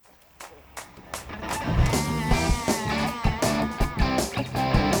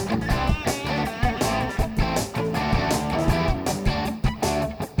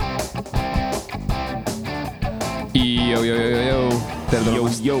Tere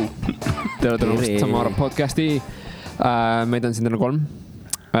tulemast Tamara podcasti. Meid on siin täna 3.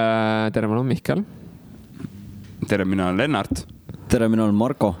 Tere, ma olen Mihkel. Tere, mina olen Lennart. Tere, mina olen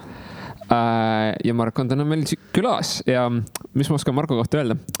Marko. Ja Marko on täna meil külas. Ja mis ma oskan Marko kohta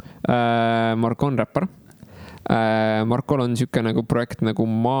öelda? Marko on räppar. Markol on siuke nagu projekt nagu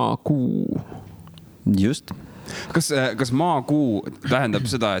Maakuu. Just. Kas Maakuu tähendab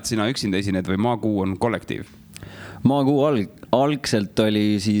seda, et sina üksinda esined või Maakuu on kollektiiv? Maakuu algselt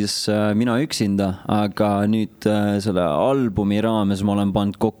oli siis mina üksinda, aga nüüd selle albumi raames ma olen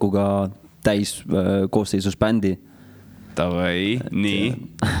pannud kokku ka täis koosseisus bändi. Tavai, nii.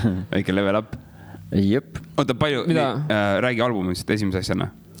 Väike level up. Jep. Oota, palju räägi albumist esimese asjana.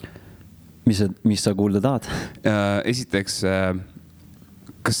 Mis sa kuulda tahad? Esiteks,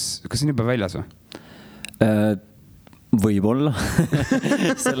 kas see on juba väljas või? Võib-olla.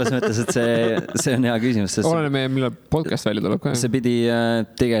 Selles mõttes, et see on hea küsimus. Oleneme, millal podcast välja tuleb ka. See pidi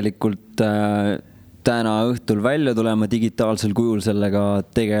tegelikult täna õhtul välja tulema digitaalsel kujul, sellega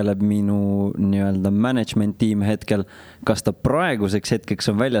tegeleb minu nii-öelda management tiim hetkel. Kas ta praeguseks hetkeks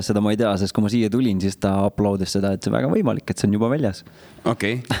on väljas, seda ma ei tea, sest kui ma siia tulin, siis ta uploadis seda, et see väga võimalik, et see on juba väljas.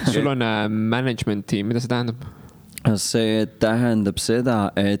 Okei. Sul on management tiim, mida see tähendab? See tähendab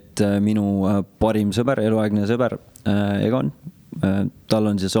seda, et minu parim sõber, eluaegne sõber Egon, tal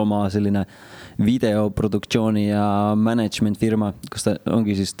on siis oma selline videoproduktsiooni ja management firma, kus ta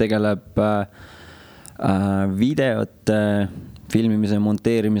ongi siis tegeleb videote filmimise,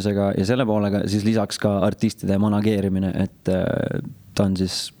 monteerimisega ja selle poolega siis lisaks ka artistide manageerimine, et ta on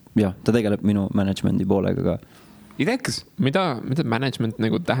siis, ta tegeleb minu managemendi poolega ka. Idekas. Mida management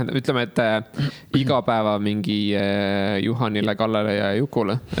nagu tähendab? Ütleme, et iga päeva mingi Juhanile, Kallale ja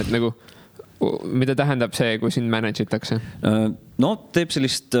Jukule, et nagu mida tähendab see, kui sind manage'itakse? No, teeb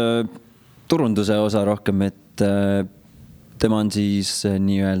sellist turunduse osa rohkem, et tema on siis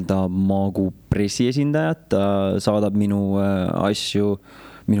nii-öelda Maakuu pressiesindajad, ta saadab minu asju,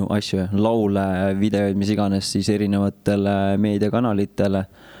 laule, videoid, mis iganes siis erinevatele meediakanalitele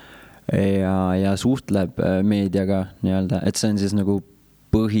ja suhtleb meediaga nii-öelda, et see on siis nagu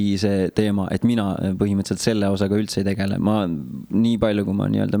põhise teema, et mina põhimõtteliselt selle osaga üldse ei tegele. Ma nii palju, kui ma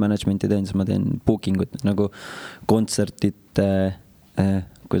nii-öelda managementi teen, siis ma teen bookingut nagu kontsertite,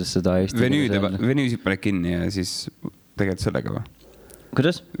 kuidas seda Eesti venüüsid paned kinni ja siis tegelikult sellega või?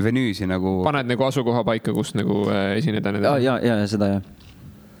 Kuidas? Venüüsi nagu... Paned nagu asukoha paika, kus nagu esineda? Ja seda, jah.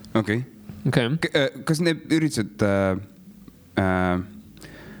 Okei. Kas need üritused...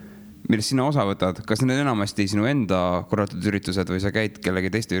 millest sina osa võtad, kas need enamasti sinu enda korraldatud üritused või sa käid kellegi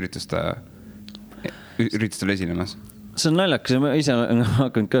teiste üritustel esinemas? See on naljakas ja ma ise olen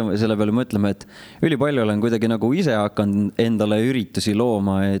hakanud ka selle peale mõtlema, et ülipalju olen kuidagi nagu ise hakanud endale üritusi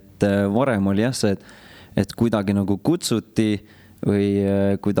looma, et varem oli see, et kuidagi nagu kutsuti või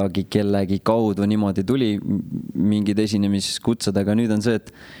kuidagi kellegi kaudu niimoodi tuli mingid esinemiskutsed, aga nüüd on see, et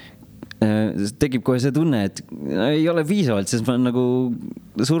tekib kohe see tunne, et ei ole piisavalt, sest ma nagu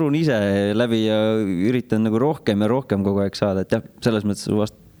surun ise läbi ja üritan nagu rohkem ja rohkem kogu aeg saada, et jah, selles mõttes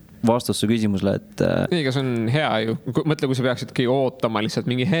vastus su küsimusele, et... Nii, kas on hea ju? Mõtle, kui sa peaksidki ootama lihtsalt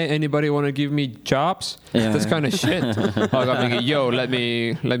mingi hey, anybody wanna give me jobs? That's kind of shit. Aga mingi, yo, let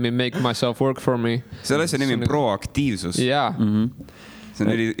me make myself work for me. Selle asja nimi on proaktiivsus. Jaa. See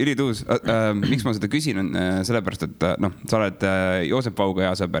on ülituus. Miks ma seda küsin on sellepärast, et sa oled Joosep Pauga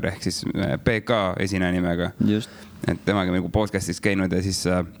hea sõber ehk siis PK esineja nimega. Just. Et temaga nagu podcastis käinud ja siis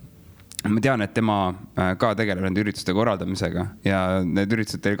ma tean, et tema ka tegeleb nende ürituste korraldamisega ja need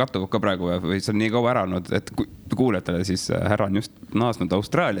üritused teil kattuvad ka praegu või see on nii kaua ära olnud, et kuulajatele siis härra on just naasnud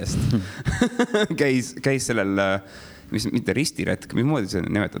Austraaliast. käis sellel, mitte ristiretk, mis moodi see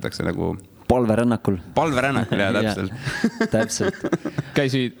nimetatakse nagu... Palverännakul, jah, täpselt. Täpselt.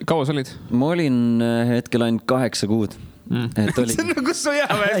 Kaua sa olid? Ma olin hetkel ainult 8 kuud. See on nagu su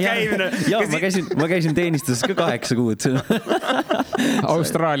jääväes käimine. Ja, ma käisin teenistuses ka 8 kuud.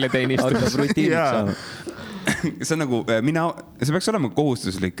 Austraalia teenistus. Hakkab rutiiniks saama. See on nagu, see peaks olema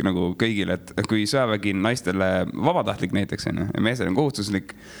kohustuslik nagu kõigile, et kui sõjavägi naistele vabatahtlik näiteks ja meestel on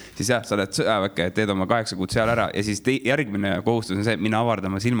kohustuslik, siis jah, sa oled sõjaväkke, teed oma 8 kuud seal ära ja siis järgmine kohustus on see, mine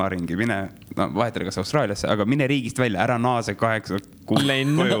avardama silmaringi, mine vahetele kas Austraaliasse, aga mine riigist välja, ära naase 8 kuud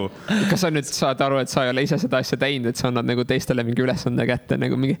koju. Kas sa nüüd saad aru, et sa ei ole ise seda asja teinud, et sa annad nagu teistele mingi ülesande kätte,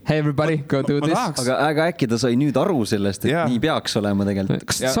 nagu mingi hey everybody, go do this. Aga äkki ta sai nüüd aru sellest, et nii peaks olema tegelikult.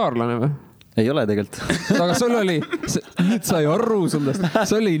 Kas saarlane või? Ei ole tegelikult. Aga sul oli, nüüd sai arru sullest,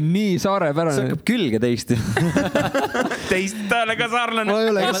 see oli nii saarepärane. See hakkab külge teist. Teist taale ka saarlane. Ma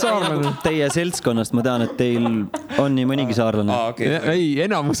ei ole ka saarlane. Teie seltskonnast ma tean, et teil on nii mõnigi saarlane. Okay. Ei,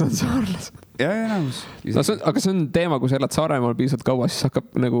 enamus on saarlased. aga see on teema, kui sa elad Saaremaal piisavalt kaua, siis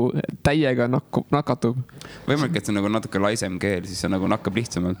hakkab nagu täiega nakatub. Võimalik, et see on nagu natuke laisem keel, siis see nagu nakkab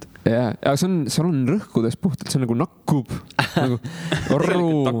lihtsamalt. Aga seal on rõhkudes puhtalt, see nagu nakkub.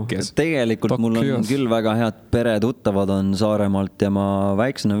 Tegelikult mul on küll väga head peretuttavad on Saaremaalt ja ma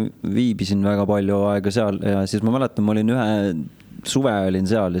väiksena viibisin väga palju aega seal ja siis ma mäletan, ma olin ühe suve olin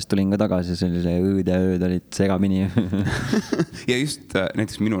seal ja siis tulin ka tagasi, sellise ööd ja ööd olid segamini. Ja just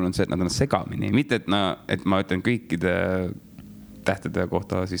näiteks minul on see, et nad on segamini. Mitte, et ma ütlen kõikide tähtede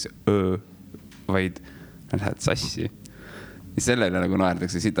kohta siis öö, vaid nad lähevad sassi. Ja sellele nagu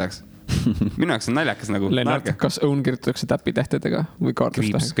naerdakse sitaks. Minu jaoks on naljakas nagu Lennart, kas õun kirjutatakse täpitähtedega või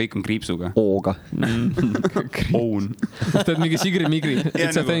kaardustähega? Kõik on kriipsuga. Ooga. Own. Teed mingi sigri-migri.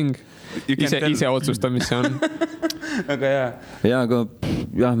 It's a thing. Ise otsustab, mis see on. Aga aga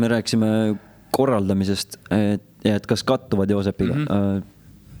me rääksime korraldamisest, et kas kattuvad Joosepiga.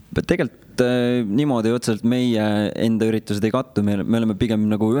 Tegelikult niimoodi otseselt meie enda üritused ei kattu, me oleme pigem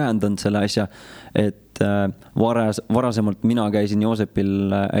nagu ühendanud selle asja, et varasemalt mina käisin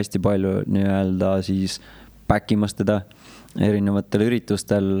Joosepil hästi palju nii-öelda siis päkkimas teda erinevatel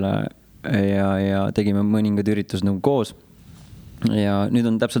üritustel ja tegime mõningad üritused nagu koos. Ja nüüd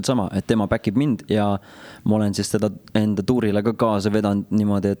on täpselt sama, et tema päkib mind ja ma olen siis seda enda tuurile ka kaasa vedanud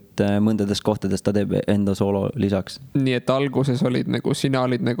niimoodi, et mõndades kohtades ta teeb enda soolo lisaks. Nii et alguses olid nagu, sina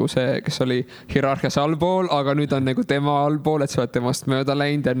olid nagu see, kes oli hierarhias allpool, aga nüüd on nagu tema allpool, et sa oled temast mööda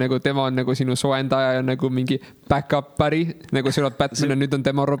läinud ja nagu tema on nagu sinu soendaja ja nagu mingi back-up-päri, nagu sa oled Batman ja nüüd on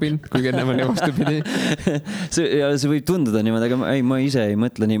tema Robin, kuigi enne oli vastupidi. See võib tunduda niimoodi, aga ma ise ei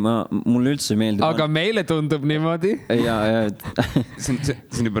mõtle nii, mulle üldse meeldib. Aga meile tundub niimoodi. See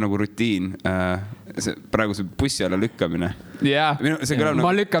on juba nagu rutiin. Praegu see bussi alla lükkamine.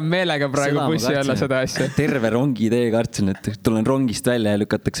 Ma lükkan meelega praegu bussi alla seda asja. Terve rongi tee kartsin, et tulen rongist välja ja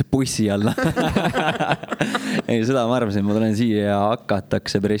lükatakse bussi alla. Ei, seda ma arvasin, ma tulen siia ja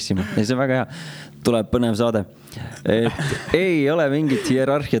hakatakse pressima. Ei, see on väga hea. Tuleb põnev saade. Ei ole mingit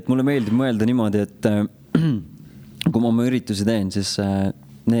hierarhiat. Mulle meeldib mõelda niimoodi, et kui ma oma üritusi teen, siis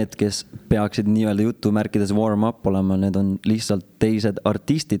need, kes peaksid nii-öelda jutumärkides warm up olema, need on lihtsalt teised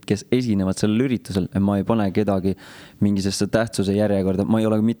artistid, kes esinevad sellel üritusel. Ma ei pane kedagi mingisesse tähtsuse järjekorda. Ma ei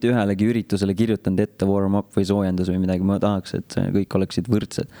ole mitte ühelegi üritusele kirjutanud ette warm up või soojendus või midagi. Ma tahaks, et kõik oleksid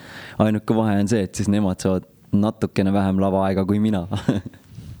võrdsed. Ainuke vahe on see, et siis nemad saavad natukene vähem lavaaega kui mina.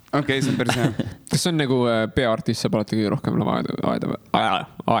 Okei, see on päris hea. Kas on nagu peaartist saab alati kõige rohkem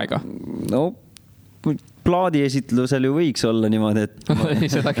lavaaega? No, plaadiesitlusel ju võiks olla niimoodi, et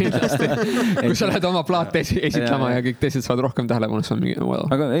seda kindlasti. Kui sa lähed oma plaat esitlema ja kõik teised saavad rohkem tähelepanu, see on mingi well.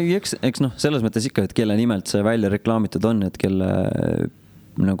 Aga eks selles mõttes ikka, et kelle nimelt see välja reklaamitud on, et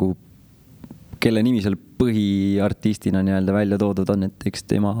kelle nimi seal põhiartistina nii-öelda välja toodud on, et eks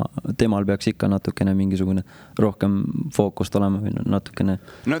temal peaks ikka natukene mingisugune rohkem fookust olema või natukene.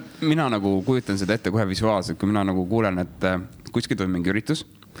 No mina nagu kujutan seda ette kohe visuaalselt, kui mina nagu kuulen, et kuskil toimub mingi üritus.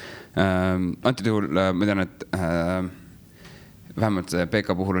 Antud juhul ma tean, et vähemalt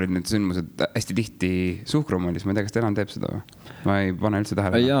PK puhul olid need sündmused hästi tihti Suhkrumaalis. Ma ei tea, kas ta enam teeb seda või? Ma ei pane üldse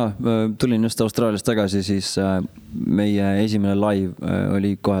tähele. Jaa, tulin just Austraaliast tagasi, siis meie esimene live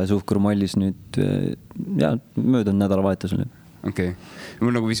oli kohe Suhkrumaalis nüüd möödunud nädalavahetusel. Okei.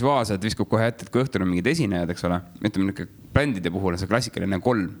 Mul nagu visuaalselt viskub kohe ette, et kui õhtul on mingid esinejad, eks ole, ütleme bändide puhul see klassikaline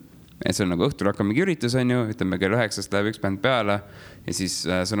 3. Et see on nagu õhtul hakkab mingi üritus, on ju, ütleme kell 9 läheb üks bänd peale ja siis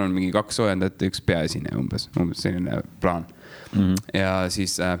sul on mingi 2 soojendajat ja üks peaesineja umbes selline plaan. Ja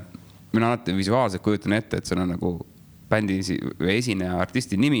siis mina alati visuaalselt kujutan ette, et sul on nagu bändi või esineja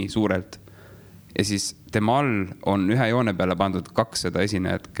artisti nimi suurelt ja siis tema all on ühe joone peale pandud 200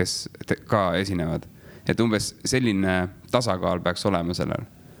 esinejat, kes ka esinevad. Et umbes selline tasakaal peaks olema sellel.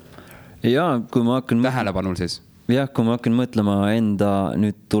 Jaa, kui ma hakkan tähelepanul siis. Jah, kui ma hakkan mõtlema enda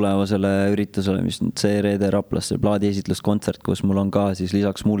nüüd tulevasele üritusele, mis on see Reede Raplasse plaadiesitluskontsert, kus mul on ka siis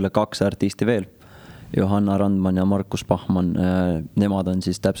lisaks mulle 2 artisti veel. Johanna Randman ja Markus Pahman. Nemad on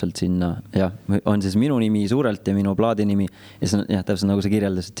siis täpselt sinna, on siis minu nimi suurelt ja minu plaadi nimi. Ja see on täpselt nagu sa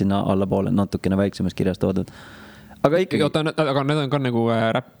kirjeldasid sinna allapoole natukene väiksemas kirjas toodud. Aga ikkagi. Aga need on ka nagu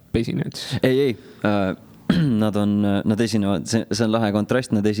räpp-esinejad. Ei. Nad esinevad, see on lahe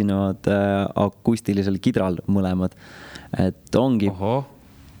kontrast, nad esinevad akustilisel kidral mõlemad. Et ongi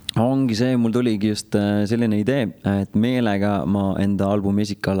see, mul tuligi just selline idee, et meelega ma enda albumi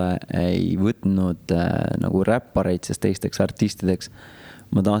esikale ei võtnud nagu räppareid, sest teisteks artistideks.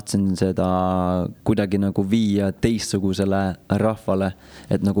 Ma tahtsin seda kuidagi nagu viia teistsugusele rahvale,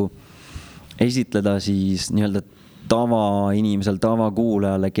 et nagu esitleda siis nii-öelda tavainimesel,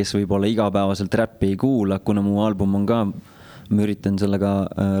 tavakuulajale, kes võib-olla igapäevaselt räppi ei kuula, kuna mu album on ka ma üritan sellega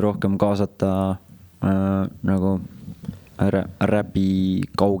rohkem kaasata nagu räpi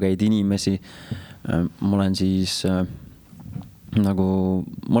kaugeid inimesi. Ma olen siis nagu,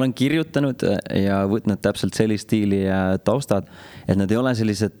 ma olen kirjutanud ja võtnud täpselt sellist stiili ja taustad, et nad ei ole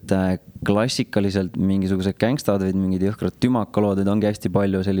sellised klassikaliselt mingisugused gängstad või mingid jõhkrad tümakalood, et ongi hästi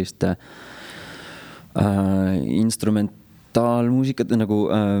palju sellist instrumentaalmuusikat nagu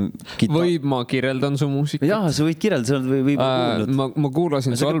Võib ma kirjeldan su muusikat? Jaa, sa võid kirjeldada, sa võib kuulnud. Ma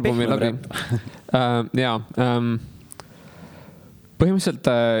kuulasin su albumi läbi. Põhimõtteliselt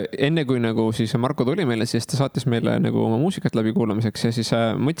enne kui nagu siis Marko tuli meile, siis ta saatis meile nagu oma muusikat läbi kuulamiseks ja siis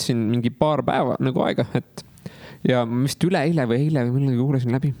mõtlesin mingi paar päeva nagu aega, et ja vist üleeile või eile või millega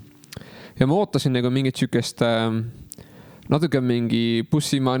kuulasin läbi. Ja ma ootasin nagu mingit sükest natuke mingi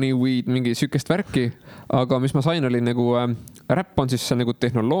Pussy Money Weed, mingi sükest värki, aga mis ma sain oli nagu räpp on siis see nagu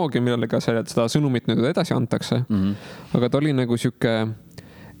tehnoloogia, millega seda sõnumit nagu edasi antakse. Aga ta oli nagu süke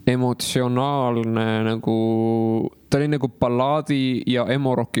emotsionaalne nagu, ta oli nagu ballaadi ja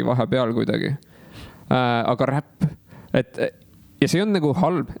emorocki vahepeal kuidagi. Aga räpp, ja see on nagu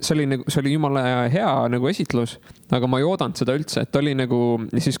halb, see oli jumala hea nagu esitlus, aga ma ei oodanud seda üldse, et oli nagu,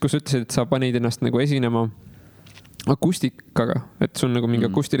 siis kus ütlesid, et sa panid ennast nagu esinema akustikaga, et sul on nagu mingi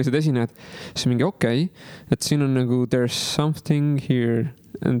akustilised esinejad, siis mingi okei, et siin on nagu there's something here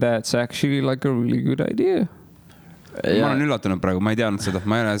and that's actually like a really good idea. Ma olen üllatunud praegu, ma ei teadnud seda,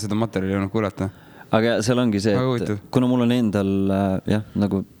 ma ei ole seda materjali jõudnud kuulata. Aga seal ongi see, et kuna mul on endal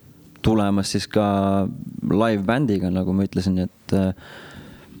nagu tulemas siis ka live bändiga, nagu ma ütlesin, et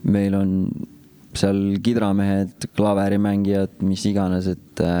meil on seal kidramehed, klaverimängijad, mis iganes,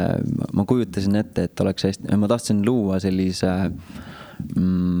 et ma kujutasin ette, et oleks hästi, ma tahtsin luua sellise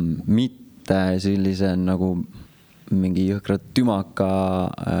mitte sellise nagu mingi jõhkra tümaka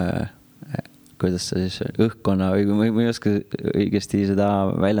kuidas see siis õhkkonna või ma ei oska õigesti seda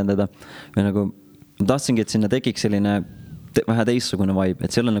väljendada. Või nagu ma tahtsingi, et sinna tekiks selline vähe teistsugune vibe,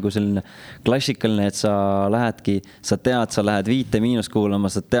 et seal on nagu selline klassikaline, et sa lähedki, sa tead, sa lähed 5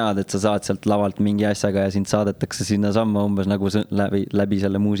 kuulama, sa tead, et sa saad sealt lavalt mingi asjaga ja sind saadetakse sinna samma umbes nagu läbi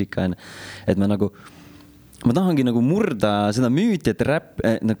selle muusika. Et ma tahangi nagu murda seda müüti, et räpp,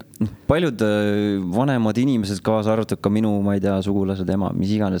 paljud vanemad inimesed, kaasa arvatud ka minu, ma ei tea, sugulased, ema,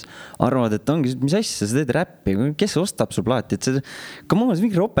 mis iganes, arvavad, et ongi, mis asja, sa teed räppi, kes ostab su plaati, et see, come on, see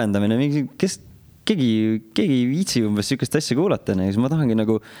mingi ropendamine, keegi viitsi umbes sükest asja kuulata, siis ma tahangi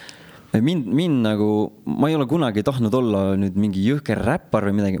nagu mind nagu, ma ei ole kunagi tahtnud olla nüüd mingi jõhker räppar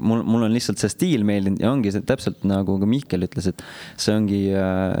või midagi, mul on lihtsalt see stiil meeldinud ja ongi see täpselt nagu ka Mihkel ütles, et see ongi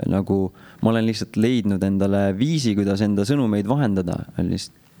nagu, ma olen lihtsalt leidnud endale viisi, kuidas enda sõnumeid vahendada,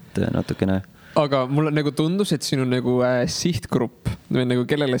 lihtsalt natukene. Aga mulle nagu tundus, et sinu nagu sihtgrupp või nagu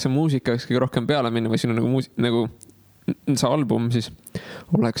kellele see muusika võiks kõige rohkem peale minna või sinu nagu see album siis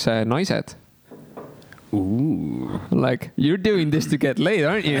oleks naised. Like, you're doing this to get laid,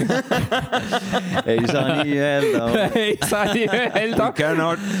 aren't you? Ei saa nii öelda. Ei saa nii öelda. We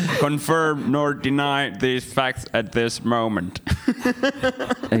cannot confirm nor deny these facts at this moment.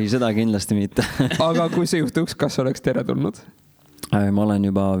 Ei, seda kindlasti mitte. Aga kui see juhtuks, kas oleks tere tulnud? Ma olen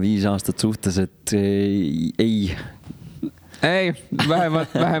juba 5 aastat suhtes, et ei. Ei,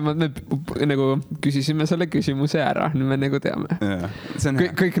 vähemalt me nagu küsisime selle küsimuse ära, nüüd me nagu teame.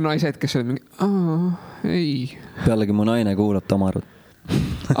 Kõik naised, kes olid mingi, ei. Pealegi mu naine kuulab Tamarat.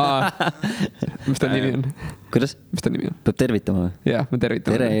 Mis ta nimi on? Kuidas? Mis ta nimi on? Peab tervitama või? Jah, me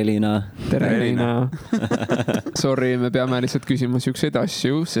tervitame. Tere, Elina. Tere, Elina. Sorry, me peame lihtsalt küsima sükseid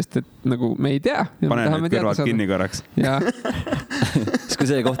asju, sest et nagu me ei tea. Pane need kõrvad kinni korraks. Jah. Siis kui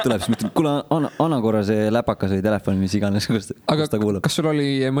see koht tuleb, siis mõtleb, kuule, anna korra see läpakas või telefon, mis iganes, kus ta kuulab. Kas sul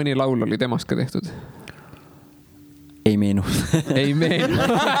oli mõni laul oli temast ka tehtud? Ei meenu. Ei meenu.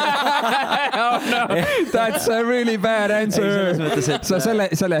 Oh no, that's a really bad answer. Sa selle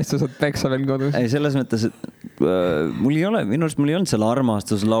eest sa saad peksa veel kodus. Ei, selles mõttes, et mul ei olnud selle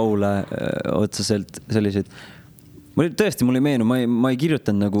armastuslaule otseselt selliseid. Tõesti, mul ei meenu, ma ei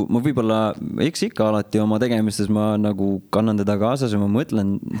kirjutanud nagu, ma võib-olla ikka alati oma tegemistes ma nagu kannan teda kaasas ja ma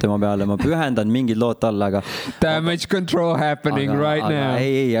mõtlen tema peale, ma pühendan mingid lood talle, aga damage control happening right now.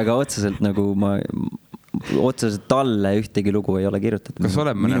 Ei, aga otseselt nagu otseselt talle ühtegi lugu ei ole kirjutatud. Kas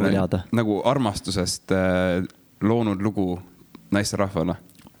oled mõne nagu armastusest loonud lugu naisterahvale?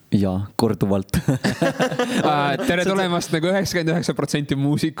 Jaa, korduvalt. Tere tulemast nagu 99%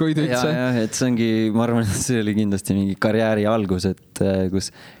 muusikuid üldse. Ja, et see ongi, ma arvan, et see oli kindlasti mingi karjääri algus, et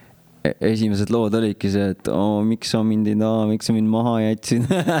kus esimesed lood olidki see, et miks sa mind maha jätsid.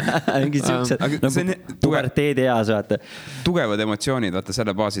 Mingi siuksed puberteedi eas, vaata. Tugevad emotsioonid, vaata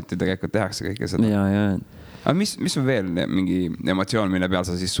selle baasilt tegelikult tehakse kõike seda. Ja. Aga mis on veel mingi emotsioon, mille peal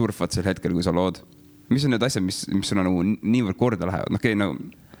sa siis surfad sel hetkel, kui sa lood? Mis on need asjad, mis sulle nagu niivõrd korda lähevad? Okei, nagu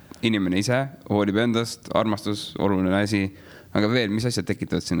inimene ise hoolib endast, armastus, oluline asi, aga veel, mis asjad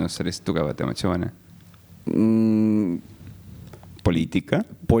tekitavad sinust sellist tugevat emotsiooni?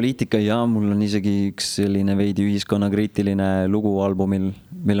 Poliitika ja mul on isegi üks selline veidi ühiskonnakriitiline lugu albumil,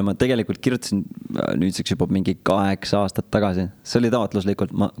 mille ma tegelikult kirjutasin nüüdseks juba mingi 8 aastat tagasi. See oli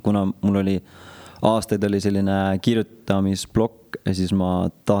taotluslikult, kuna mul oli aastaid oli selline kirjutamisblokk ja siis ma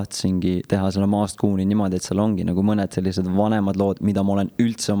tahtsingi teha selle maast kuuni niimoodi, et seal ongi nagu mõned sellised vanemad lood, mida ma olen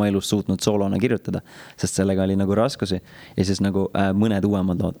üldse oma elus suutnud soolona kirjutada, sest sellega oli nagu raskusi ja siis nagu mõned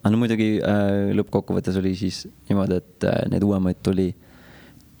uuemad lood. Aga muidugi lõppkokkuvõttes oli siis niimoodi, et need uuemaid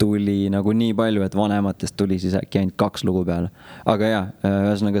tuli nagu nii palju, et vanematest tuli siis äkki ainult 2 lugu peale. Aga jah,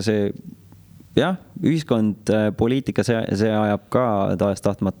 ühesõnaga see ühiskond, poliitika, see ajab ka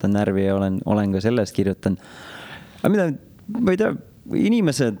tahtmata närvi ja olen ka sellest kirjutanud. Aga mida, ma ei tea,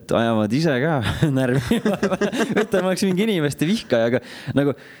 inimesed ajavad ise ka närvi. Ütleme, oleks mingi inimeste vihkaja, aga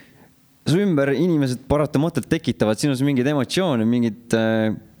nagu su ümber inimesed paratamatult tekitavad sinus mingid emotsioone,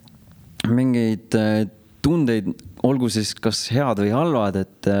 mingeid tundeid, olgu siis kas head või halvad,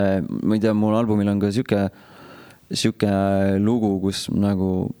 et ma ei tea, mul albumil on ka siuke lugu, kus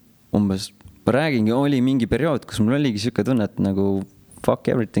nagu umbes räägingi, oli mingi periood, kus mul oligi siuke tunne, et nagu fuck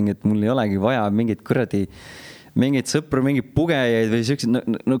everything, et mul ei olegi vaja mingit sõpru, mingit pugejaid või siuksed,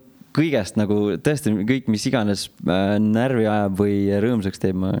 no kõigest nagu tõesti kõik, mis iganes närvi ajab või rõõmsaks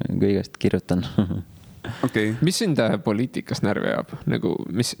teeb, ma kõigest kirjutan. Okay. Mis sind poliitikas närvi ajab? Nagu,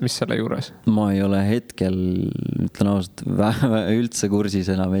 mis selle juures? Ma ei ole hetkel, ütlen ausalt, üldse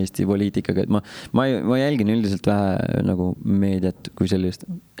kursis enam Eesti poliitikaga, et ma jälgin üldiselt vähe nagu meediat kui sellist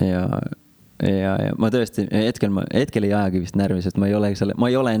ja ma tõesti hetkel ei ajagi vist närvis, et ma ei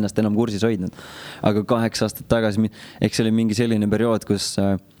ole ennast enam kursis hoidnud. Aga 8 aastat tagasi, eks see oli mingi selline periood, kus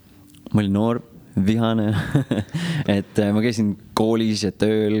ma olin noor, vihane, et ma käisin koolis ja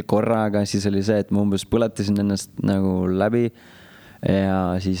tööl korraga, siis oli see, et ma umbes põletasin ennast nagu läbi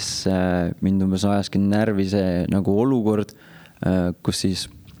ja siis mind umbes ajaski närvi see nagu olukord, kus siis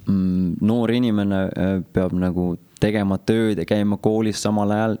noor inimene peab nagu tegema tööd ja käima koolis samal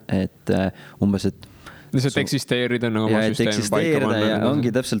ajal, et umbes, et lihtsalt eksisteerida nagu oma süsteemi paika panna. Ja ongi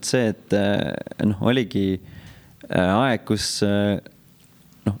täpselt see, et oligi aeg, kus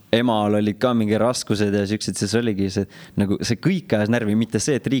emal olid ka mingi raskused ja siuksed, siis oligi see, nagu see kõik ajas närvi, mitte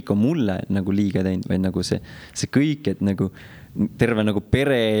see, et riik on mulle nagu liiga teinud, vaid nagu see kõik, et nagu terve nagu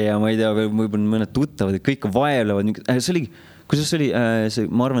pere ja ma ei tea, võib-olla mõned tuttavad, et kõik vaevlevad. See oligi, kuidas oli,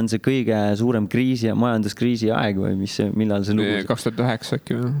 ma arvan, see kõige suurem kriisi ja majanduskriisi aeg või millal see lugu? 2009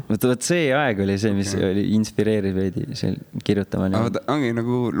 äkki või? Võt see aeg oli see, mis oli inspireeriv veidi kirjutama. Ongi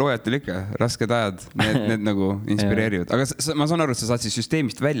nagu loetul ikka, rasked ajad, need nagu inspireerivad. Aga ma saan aru, et sa saad siis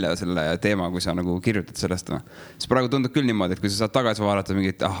süsteemist välja selle teema, kui sa nagu kirjutad sellest. Siis praegu tundub küll niimoodi, et kui sa saad tagasi vaadata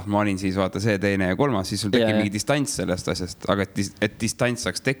mingit, ma olin siis vaata see, teine ja kolmas, siis sul tekib mingi distants sellest asjast. Aga et distants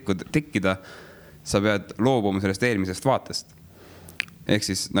saaks tekkida, sa pead loobuma sellest eelmisest vaatest. Ehk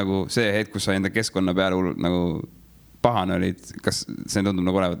siis nagu see hetk, kus sa enda keskkonna peale nagu pahane olid, kas see tundub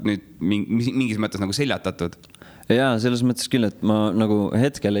nagu olevat nüüd mingis mõttes nagu seljatatud? Jaa, selles mõttes küll, et ma nagu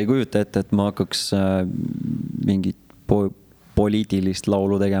hetkel ei kujuta ette, et ma hakkaks mingit poliitilist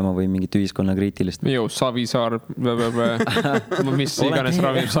laulu tegema või mingit ühiskonnakriitilist. Savisaar, mis iganes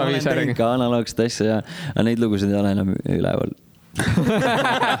ravib Savisaar. Olen ka analoogset asja ja neid lugusid ei ole enam üleval.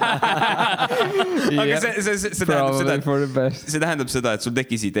 Aga see tähendab seda, et sul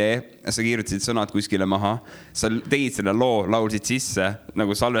tekkis idee, sa kirjutasid sõnad kuskile maha, sa tegid selle loo, laulsid sisse,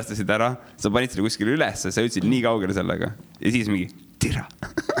 nagu salvestasid ära, sa panid selle kuskile üles, sa jõudsid nii kaugele sellega ja siis mingi tira.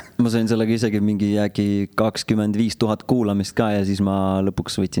 Ma sain sellega isegi mingi äkki 25 000 kuulamist ka ja siis ma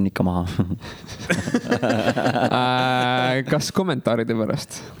lõpuks võtsin ikka maha. Kas kommentaaride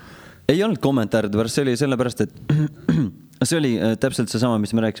pärast? Ei olnud kommentaaride pärast, see oli sellepärast, et see oli täpselt seesama, mis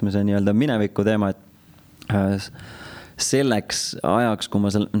me rääkisime, see nii-öelda mineviku teema, et selleks ajaks, kui ma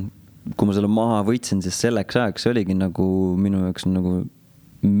selle maha võitsin, siis selleks ajaks see oligi nagu minu jaoks nagu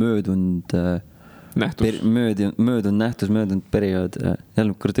möödunud periood.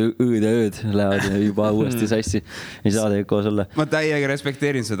 Jälle kuradi õõd ja ööd lähevad juba uuesti sassi. Ei saa teid koos olla. Ma täiega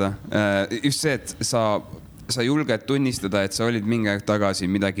respekteerin seda. Just see, et sa julged tunnistada, et sa olid mingi aeg tagasi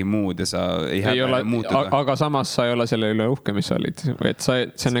midagi muud ja sa ei häbe muutuda. Aga samas sa ei ole selle üle uhke, mis sa olid. Et see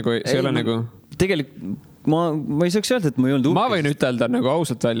ei ole nagu... ma ei saaks öelda, et ma ei olnud ma võin ütelda nagu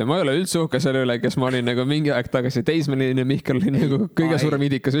ausalt välja, ma ei ole üldse uhke selle üle, kes ma olin nagu mingi aeg tagasi teismeline Mihkel oli nagu kõige suurem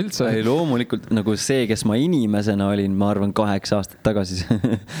idikas üldse. Ei, loomulikult nagu see, kes ma inimesena olin, ma arvan 8 aastat tagasi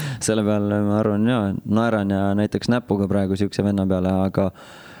selle peale ma arvan naeran ja näiteks näpuga praegu siukse venna peale, aga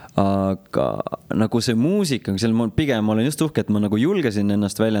nagu see muusika, pigem ma olen just uhke, et ma nagu julgesin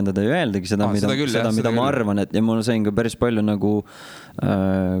ennast väljendada ja öeldagi seda, mida ma arvan, et ja ma sain ka päris palju nagu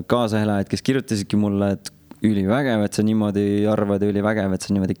kaasahelajaid, kes kirjutasidki mulle, et ülivägev, et sa niimoodi arvad ja ülivägev, et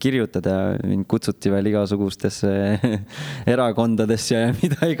sa niimoodi kirjutad ja kutsuti veel igasugustesse erakondadesse ja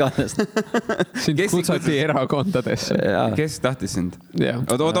mida iganes. Sind kutsuti erakondadesse. Kes tahtis sind?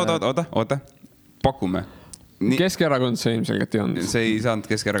 Oota. Pakume. Keskerakond see ilmselgelt ei olnud. See ei saanud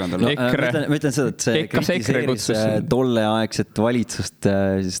Keskerakond olla. Ma ütlen seda, et see kritiseeris tolleaegset valitsust,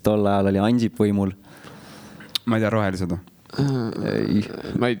 siis tolle ajal oli Ansip võimul. Ma ei tea, rohelised või?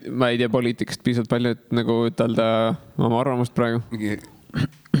 Ma ei tea poliitikast piisavalt palju, et nagu ütelda oma arvamust praegu.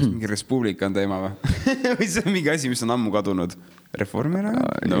 Mingi Respublika on teema või? Või see on mingi asi, mis on ammu kadunud?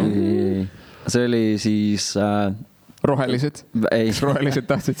 Reformierakond? No. See oli siis... Rohelised? Rohelised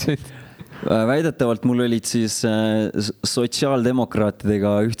tahtsid sind? Väidetavalt mul olid siis sotsiaaldemokraatidega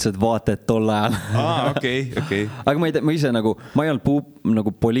ühtsed vaated tol ajal. Okay. Aga ma ise nagu, ma ei olnud nagu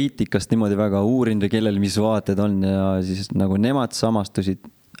poliitikast niimoodi väga uurinud ja kellel mis vaated on ja siis nagu nemad samastusid,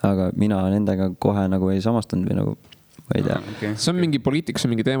 aga mina nendega kohe nagu ei samastunud või nagu, ma ei tea. See on mingi poliitikas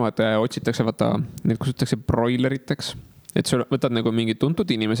on mingi teema, et otsitakse, vaata, neid kasutakse broileriteks, et sa võtad nagu mingi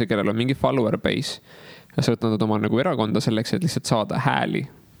tuntud inimese, kellel on mingi follower base ja sa võtad oma nagu erakonda selleks, et lihtsalt saada hääli.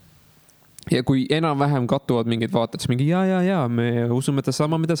 Ja kui enam-vähem kattuvad mingid vaated, siis mingi ja, me usume ta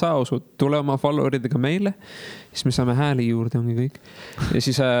sama, mida sa usud. Tule oma followeridega meile, siis me saame hääli juurde, ongi kõik. Ja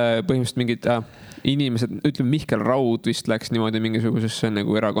siis põhimõtteliselt mingid inimesed, ütleme Mihkel Raud vist läks niimoodi mingisugusesse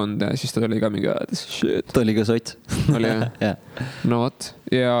nagu erakonda ja siis ta oli ka mingi shit. Ta oli ka sots. Oli jah? No võt.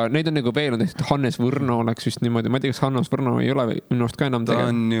 Ja neid on nagu veel, Hannes Võrno oleks vist niimoodi, ma ei tea, kas Hannes Võrno ei ole minu arust ka enam ta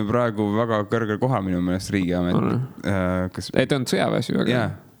on ju praegu väga kõrgel kohal minu meelest riigiamet. Ei, ta on sõjaväes ju väga.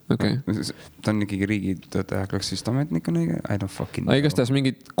 Okay. Ta on ikkagi riigitöötaja, kas siis ametnik on õige? I don't fucking know. Igastahes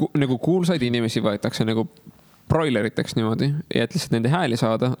mingid nagu kuulsaid inimesi võetakse nagu broileriteks niimoodi, et lihtsalt nende hääli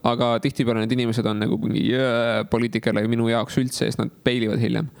saada, aga tihtipeale need inimesed on nagu poliitikale minu jaoks üldse, sest nad peilivad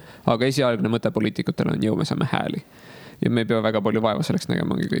hiljem. Aga esialgne mõte poliitikutele on me saame hääli. Ja me ei pea väga palju vaeva selleks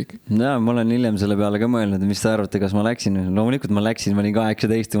nägemangi kõik. Ja, ma olen hiljem selle peale ka mõelnud, mis te arvate, kas ma läksin? Loomulikult ma läksin, ma olin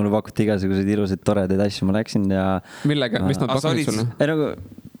 18 ja mulle pakuti igasuguseid ilusaid toredaid asju, ma läksin ja... Millega? Mis nad pakusid sulle? Ei nagu...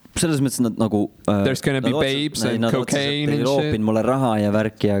 Selles mõttes nad nagu... There's gonna be babes and cocaine and shit. Loopin mulle raha ja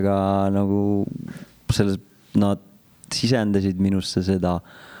värki, aga nagu nad sisendasid minusse seda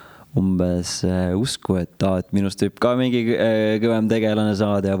umbes usku, et minust võib ka mingi kõvem tegelane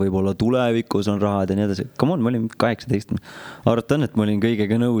saada ja võib-olla tulevikus on rahad ja nii edasi. Come on, ma olin 18. Arvutan, et ma olin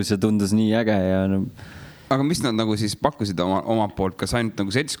kõigega nõus ja tundus nii äge ja... Aga mis nad nagu siis pakkusid oma poolt, kas ainult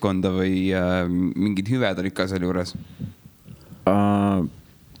nagu seltskonda või mingid hüved olid ka seal juures?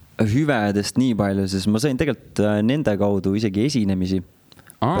 Hüvedest nii palju, sest ma sain tegelikult nende kaudu isegi esinemisi.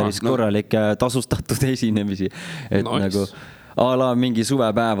 Päris korralik tasustatud esinemisi. Et nagu a la mingi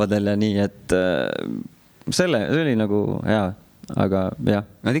suvepäevadel ja nii, et see oli nagu hea, aga jah.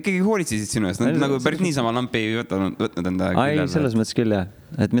 Nad ikkagi hoolitsesid sinu eest, nad nagu päris niisama lampi ei võtnud enda küljel. Selles mõttes küll jah,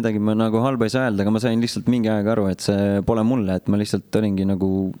 et midagi ma nagu halba ei saa öelda, aga ma sain lihtsalt mingi aeg aru, et see pole mulle, et ma lihtsalt olingi nagu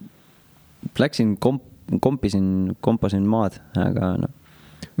läksin kompasin maad, aga noh.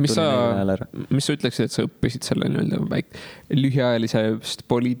 Mis sa ütleksid, et sa õppisid selle lühiajalisest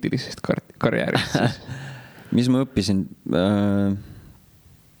poliitilisest karjäärist? Mis ma õppisin?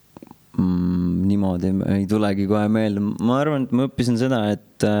 Niimoodi ei tulegi kohe meelde. Ma arvan, et ma õppisin seda,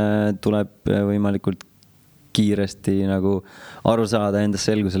 et tuleb võimalikult kiiresti nagu aru saada endast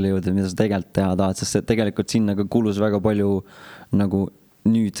selgusele jõuda, mida sa tegelikult teha tahad, sest tegelikult sinna ka kulus väga palju nagu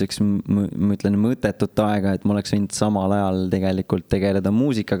nüüdseks ma ütlen mõttetut aega, et ma oleks võinud samal ajal tegelikult tegeleda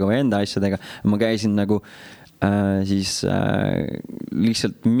muusikaga või enda asjadega. Ma käisin nagu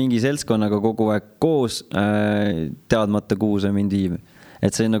lihtsalt mingi seltskonnaga kogu aeg koos teadmata kuhu see mind viib.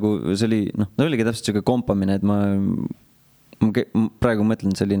 Et see oligi täpselt selline kompamine, et ma praegu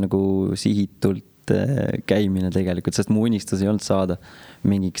mõtlen, see oli nagu sihitult käimine tegelikult, sest mu unistus ei olnud saada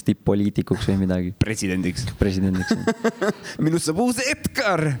mingiks tipp-poliitikuks või midagi. Presidendiks. Minust saab uus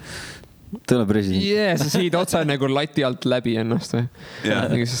Edgar! Tule president. Sa siid otsa nagu lati alt läbi ennast või?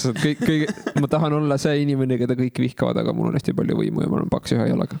 Ma tahan olla see inimene, keda kõik vihkavad, aga mul on hästi palju võimu ja ma olen paks ühe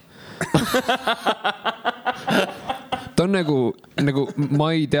jalaga. Ta on nagu,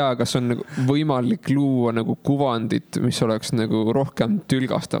 ma ei tea, kas on nagu võimalik luua nagu kuvandit, mis oleks nagu rohkem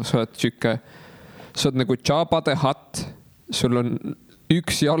tülgastav. Sa oled tšükke sa oled nagu Jabba the Hutt, sul on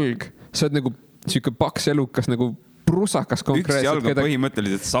üks jalg, sa oled nagu siuke paks elukas nagu prusakas konkreetselt. Üks jalg on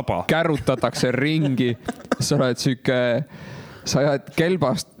põhimõtteliselt saba. Kärutatakse ringi, sa oled siuke, sa ajad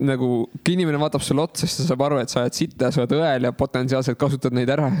kelbast nagu, kui inimene vaatab sulle otsa, siis ta saab aru, et sa ajad sitta, sa oled õel ja potentsiaalselt kasutad neid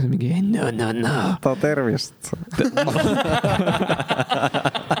ära. Mingi, no. Ta tervist.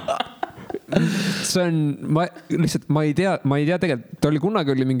 See on, ma ei tea tegelikult, ta oli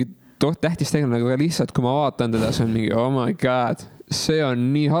kunagi mingi tähtis tegelane, aga lihtsalt kui ma vaatan teda, see on mingi, oh my god, see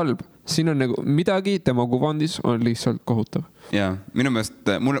on nii halb. Siin on nagu midagi, tema kuvandis on lihtsalt kohutav. Ja, minu meelest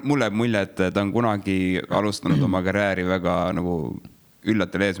mulle mulje, et ta on kunagi alustanud oma karjääri väga nagu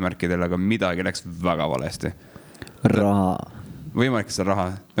üllatel eesmärkidel, aga midagi läks väga valesti. Raha. Võimalik seda raha.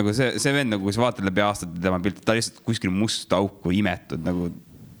 Nagu see vend, nagu kui sa vaatad läbi aastat tema pilti, ta lihtsalt kuskil must auku imetud nagu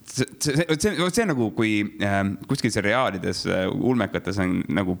see nagu kui kuskil seriaalides ulmekates on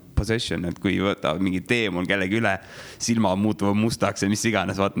nagu possession, et kui võta mingi teemon kellegi üle, silma muutuva mustaks ja mis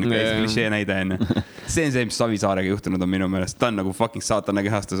iganes, vaata nagu klišee näide on. See on see, mis Savisaarega juhtunud on minu meelest. Ta on nagu fucking saatana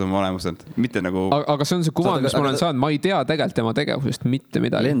kehastus oma olemuselt, mitte nagu... Aga see on see kuvand, mis ma olen saanud. Ma ei tea tegelikult tema tegevusest mitte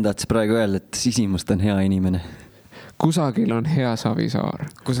midagi. Lendad praegu öelda, et sisimust on hea inimene. Kusagil on hea Savisaar.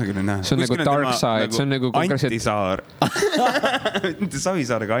 Kusagil on hea. See on nagu dark side. See on nagu Antisaar. Mitte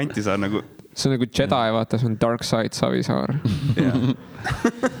Savisaar, aga Antisaar nagu... See on nagu Jedi, vaata, see on dark side Savisaar.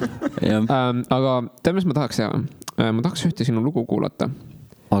 Aga tead, mis ma tahaks teha? Ma tahaks ühte sinu lugu kuulata.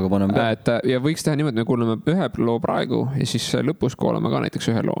 Aga panen peale. Ja võiks teha niimoodi, me kuuleme ühe loo praegu ja siis lõpus kuuleme ka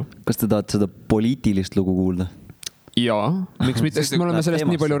näiteks ühe loo. Kas te tahate seda poliitilist lugu kuulda? Jaa, miks mitte, sest me oleme sellest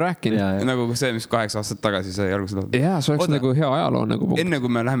nii palju rääkinud. Nagu see, mis 8 aastat tagasi sai alguses lood. Jaa, see oleks nagu hea ajaloo nagu punkt. Enne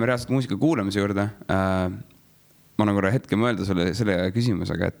kui me läheme reaalselt muusika kuulamise juurde, ma olen korra hetke mõelda selle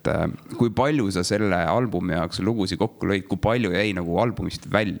küsimusega, et kui palju sa selle albumi jaoks lugusi kokku lõid, kui palju jäi nagu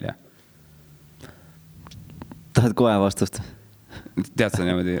albumist välja? Tahad kohe vastust? Tead sa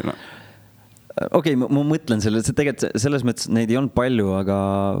niimoodi? Okei, ma mõtlen selle, tegelikult selles mõttes neid ei olnud palju, aga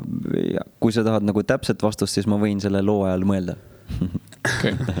kui sa tahad nagu täpset vastust, siis ma võin selle loo ajal mõelda.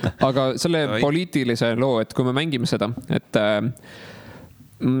 Okay. Aga selle poliitilise loo, et kui me mängime seda, et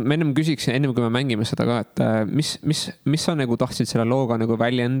ennem küsiksin, ennem kui me mängime seda ka, et mis sa nagu tahtsid selle looga nagu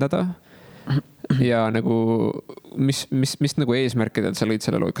väljendada ja nagu mis nagu eesmärkidel sa lõid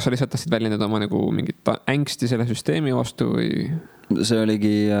selle loo, kas sa lihtsalt tahtsid väljendada oma nagu mingit ängsti selle süsteemi vastu või... See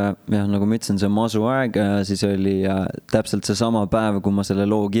oligi, nagu ma ütlesin, see masu aeg, siis oli täpselt see sama päev, kui ma selle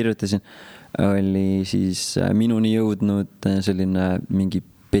loo kirjutasin, oli siis minuni jõudnud selline mingi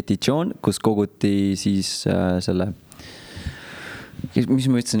petitsioon, kus koguti siis selle, mis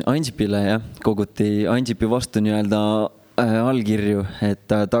ma ütlesin, Ansipile, koguti Ansipi vastu nii-öelda allkirju, et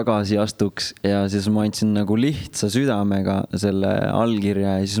ta tagasi astuks ja siis ma andsin nagu lihtsa südamega selle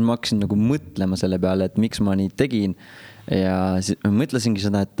allkirja ja siis ma hakkasin nagu mõtlema selle peale, et miks ma nii tegin. Ja siis mõtlesingi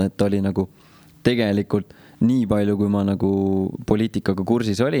seda, et oli nagu tegelikult nii palju, kui ma nagu poliitikaga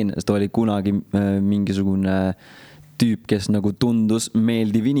kursis olin, sest oli kunagi mingisugune tüüp, kes nagu tundus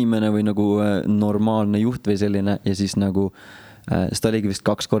meeldiv inimene või nagu normaalne juht või selline ja siis nagu sest oligi vist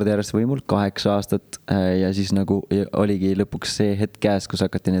 2 korda järjest võimul, 8 aastat ja siis nagu oligi lõpuks see hetk käes, kus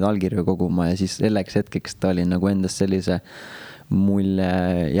hakati neid allkirju koguma ja siis selleks hetkeks ta oli nagu endast sellise mulje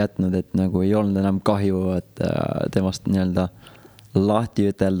jätnud, et nagu ei olnud enam kahju, et temast nii-öelda lahti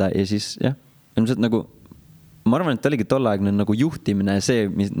ütelda ja siis ilmselt nagu ma arvan, et oligi tolleaegne nagu juhtimine see,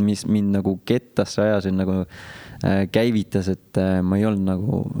 mis mind nagu kettasse ajasin nagu käivitas, et ma ei olnud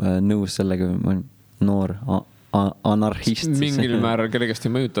nagu nõus sellega, ma olin noor anarhist. Mingil määral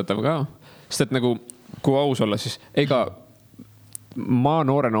kellegasti mõjutatav ka, sest et nagu kui aus olla, siis ega ma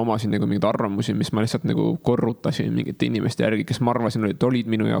noorena omasin nagu mingid arvamusi, mis ma lihtsalt nagu korrutasin mingite inimeste järgi, kes ma arvasin, olid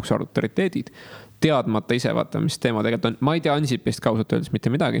minu jaoks autoriteedid. Teadmata ise vaata, mis teema tegelikult on. Ma ei tea Ansipist kausalt öeldes mitte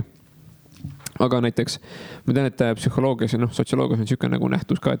midagi. Aga näiteks, ma tean, et psühholoogias ja sotsioloogias on niisugune nagu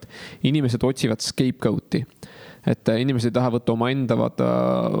nähtus ka, et inimesed otsivad scapegoat'i. Et inimesed ei taha võtta oma enda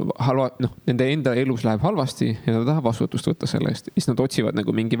nende enda elus läheb halvasti ja nad taha vastutust võtta selle eest. Siis nad otsivad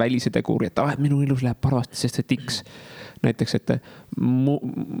nagu mingi välise teguri, et minu elus läheb halvasti, sest et X. Näiteks, et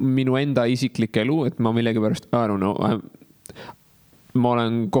minu enda isiklik elu, et ma millegi pärast, ma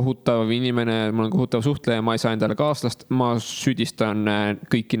olen kohutav inimene, ma olen kohutav suhtleja, ma ei saa endale kaaslast, ma süüdistan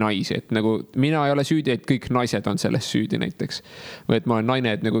kõiki naisi, et nagu mina ei ole süüdi, et kõik naised on selles süüdi näiteks. Või et ma olen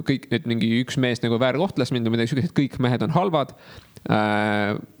naine, et nagu kõik, et mingi üks mees nagu väärkohtles mind, midagi sügis, et kõik mehed on halvad,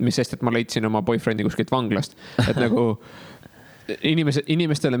 mis sest, et ma leidsin oma boyfriend'i kuskilt vanglast, et nagu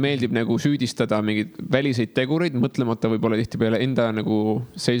inimestele meeldib nagu süüdistada mingeid väliseid tegureid, mõtlemata võib-olla tihtipeale enda nagu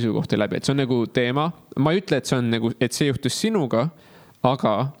seisukohti läbi, et see on nagu teema. Ma ei ütle, et see on nagu, et see juhtus sinuga,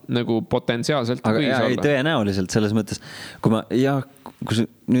 aga nagu potentsiaalselt aga võis olla. Tõenäoliselt selles mõttes, kui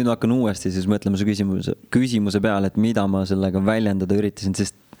nüüd hakkan uuesti siis mõtlema su küsimuse peale, et mida ma sellega väljendada üritasin,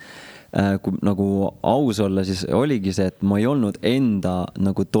 sest kui nagu aus olla, siis oligi see, et ma ei olnud enda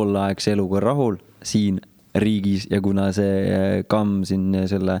nagu tolleaegse eluga rahul siin riigis ja kuna see kamm siin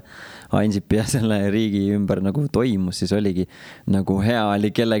selle Ansipi ja selle riigi ümber nagu toimus, siis oligi nagu hea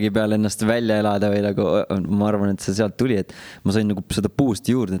oli kellegi peale ennast välja elada või nagu ma arvan, et see sealt tuli, et ma sain nagu seda puust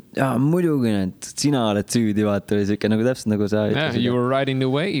juurde, et jaa, muidugi, et sina oled süüdi vaata või siuke nagu täpselt nagu sa ütlesid. You were riding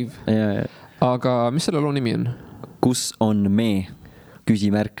the wave. Ja. Aga mis selle loo nimi on? Kus on me?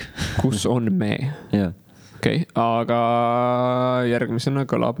 Küsimärk. Kus on me? Jah. Okei, aga järgmisena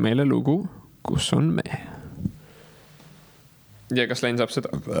kõlab meile lugu Kus on me? Ja kas Len saab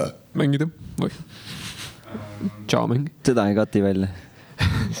seda mängida? Või? Tšaamäng. Seda ei kati välja.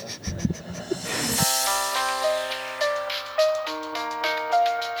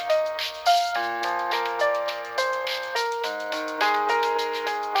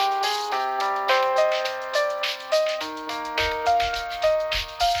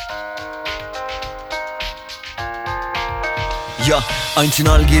 Ja andsin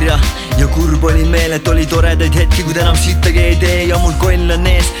allkirja ja kurb olin meel, et oli toredaid hetki, kuid enam sittagi ei tee ja mul koll on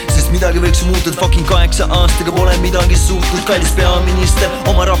ees, sest midagi võiks muutud, fucking 8 aastaga pole midagi suutnud, kallis peaminister,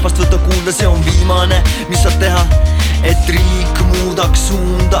 oma rahvast võtta kuulda, see on viimane, mis saab teha, et riik muudaks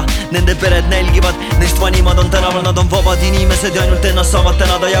suunda, nende pered nälgivad, neist vanimad on tänaval, nad on vabad inimesed ja ainult ennast saavad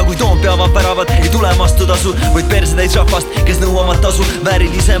tänada ja kui Toompea avab väravad, ei tule vastutasu, vaid persetäis rahvast, kes nõuavad tasu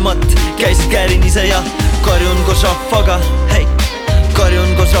väärilisemat, käisid käärin ise ja karjun koos rahvaga, hei,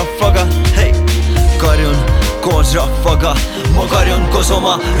 karjun koos rahvaga, hei, karjun koos rahvaga, ma karjun koos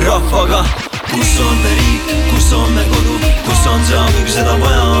oma rahvaga. Kus on me riik, kus on me kodu, kus on see abi, kui seda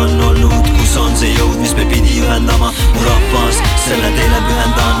vaja on olnud, kus on see jõud, mis me pidi ühendama, mu rahvas, selle teile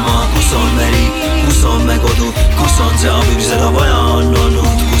pühendan ma, kus on me riik, kus on me kodu, kus on see abi, kui seda vaja on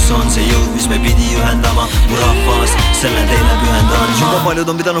olnud, kus on see jõud, mis me pidi ühendama, mu rahvas, selle teile pühendan ma. Juba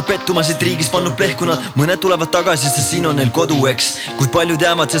paljud on pidanud pettuma siit riigis pannud plehkunad, mõned tulevad tagasi, sest siin on neil kodu, eks, kuid paljud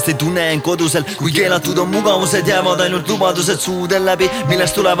jäävad, sest ei tunne end kodusel, kui keelatud on mugavused, jäävad ainult lubadused suudel läbi,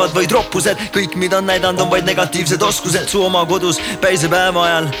 millest tulevad vaid roppused, kõik mida on näidanud on vaid negatiivsed oskused su oma kodus päisepäeva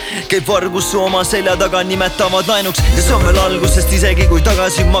ajal käib vargus su oma selja taga nimetavad laenuks ja see on veel algus, sest isegi kui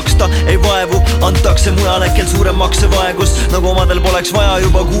tagasi maksta ei vaevu, antakse mujale, kel suurem maksevaegus nagu omadel poleks vaja,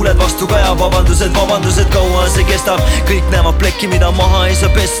 juba kuuled vastu kaja vabandused, kaua see kestab, kõik näevad plekki, mida maha ei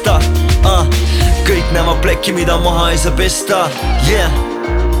saa pesta, kõik näevad plekki, mida maha ei saa pesta, yeah.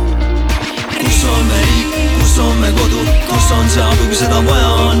 Kus on me riik, kus on me kodu, kus on see abi, kui seda vaja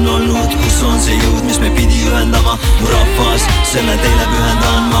on olnud, kus on see jõud, mis me pidi ühendama, mu rahvas, selle teile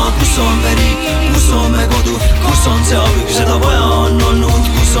pühendan ma, kus on me riik, kus on me kodu, kus on see abi, kui seda vaja on olnud,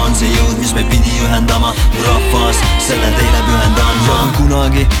 kus on see jõud, mis me pidi ühendama, mu rahvas, selle teile pühendan ma.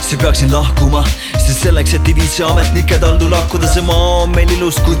 Kunagi see peaksin lahkuma, sest selleks, et ei viitsi ametnike taldu lakkuda, see maa on meil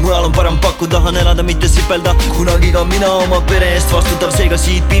ilus, kuid mujal on parem pakkuda, tahan elada, mitte sipelda, kunagi ka mina oma pere eest vastutav, seega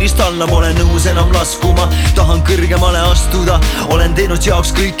siit piirist alla pole nõus enam laskuma, tahan kõrgemale astuda, olen teinud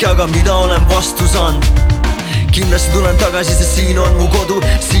jõuaks kõike, aga mida olen vastu saanud? Kindlasti tulen tagasi, sest siin on mu kodu,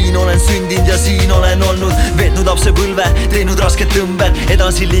 siin olen sündinud ja siin olen olnud, veetnud lapsepõlve, teinud rasked tõmbed,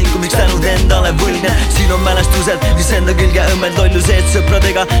 edasi liikumiks tänud endale võlgne, siin on mälestused, mis enda külge õmmel tolluseed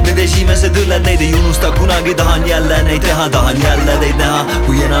sõpradega, need esimesed õlled, neid ei unusta kunagi, tahan jälle neid teha, tahan jälle teid näha,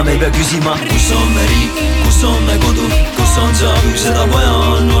 kui enam ei pea küsima, kus on me riik, kus on me kodu, kus on see abi, kui seda vaja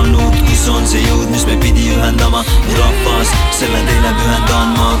on olnud, kus on see jõud, mis me pidi ühendama, mu rahvas, selle teile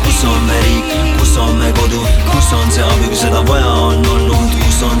pühendan ma, kus on me riik, kus on me kodu, kus on see abi, kui seda vaja on olnud,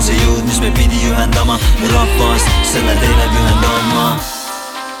 kus on see jõud, mis me pidi ühendama, mu rahvas, selle teile pühendan ma.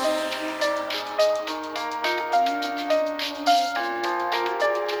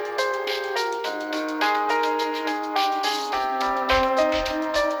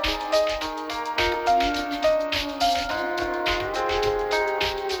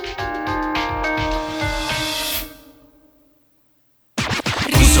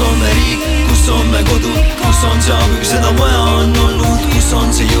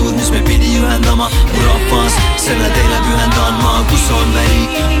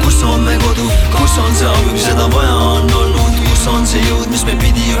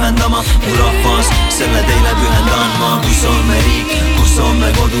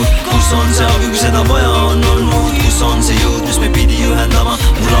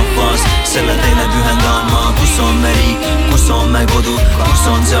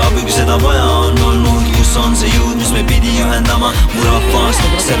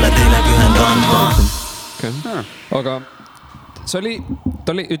 see oli,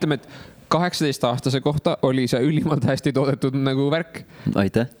 ütleme, et 18-aastase kohta oli see ülimalt hästi toodetud nagu värk.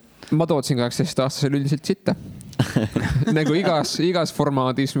 Aitäh. Ma tootsin 18-aastasel üldiselt sitta. Nagu igas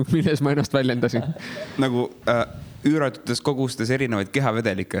formaadis, milles ma ennast väljendasin. Nagu üüratutes kogustes erinevaid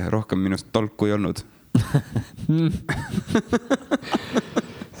kehavedelikke, rohkem minust tolku ei olnud.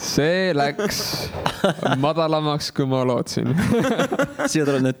 See läks madalamaks, kui ma lootsin. Siia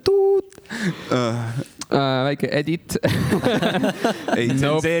tuleb need tuut. Väike edit. Ei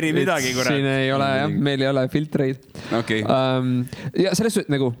tsenseeri midagi, kurat. Siin ei ole, jah, meil ei ole filtreid. Okay. Ja selles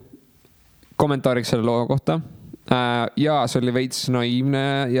suhtes nagu kommentaariks selle loo kohta. Ja see oli veits naiivne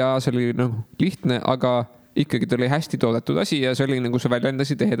ja see oli nagu lihtne, aga ikkagi ta oli hästi toodetud asi ja see oli nagu sa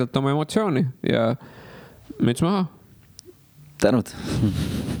väljendasid ehedalt oma emotsiooni ja müts maha. Tänud.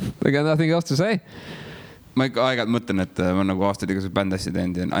 I got nothing else to say. Ma ikka aeg-ajalt mõtlen, et ma nagu aastaid igasugused bändassi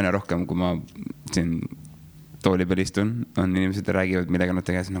teinud ja aina rohkem, kui ma siin tooli peal istun, on inimesed räägivad, millega nad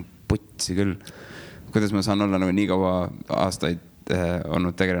tegesid nagu putsi küll. Kuidas ma saan olla nagu nii kaua aastaid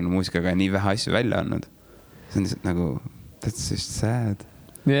olnud tegelenud muusikaga ja nii vähe asju välja andnud. See on lihtsalt nagu, that's just sad.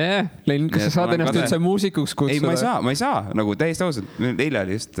 Yeah, Lein, kas sa saad ennast üldse muusikuks kutsuda? Ei, ma ei saa, nagu täiesti ausalt. Eile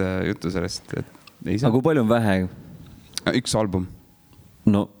oli just juttu sellest, et ei saa. Aga kui palju on vähe? Üks album.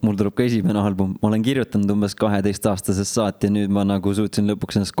 No, mul tuleb ka esimene album. Ma olen kirjutanud umbes 12-aastasest saati ja nüüd ma nagu suutsin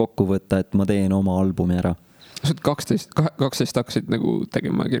lõpuks ennast kokku võtta, et ma teen oma albumi ära. Sa 12 hakkasid nagu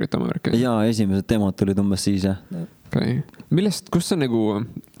tegema ja kirjutama värki? Jaa, esimesed temad tulid umbes siis, jah. Okay. Millest, kus see nagu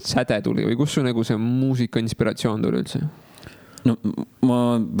säde tuli või kus su nagu see muusika inspiratsioon tuli üldse? No,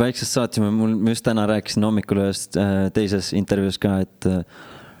 ma väiksest saati, ma just täna rääkisin hommikul ühest teises intervjuus ka, et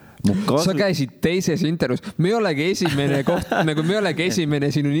Sa käisid teises intervjuus. Me ei olegi esimene koht, nagu me ei olegi esimene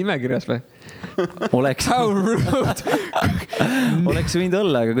sinu nimekirjas või? Oleks võinud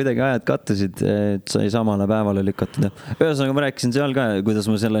olla, aga kuidagi ajad kattusid, et sai samale päevale lükatud. Ühesõnaga ma rääkisin seal ka, kuidas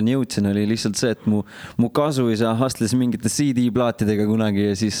ma selleni jõudsin, oli lihtsalt see, et mu kasuisa hastles mingite CD-plaatidega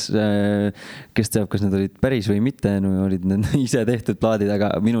kunagi ja siis kes teab, kas need olid päris või mitte, olid need ise tehtud plaadid, aga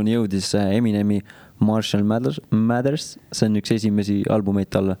minuni jõudis Eminemi Marshall Mathers, see on üks esimesi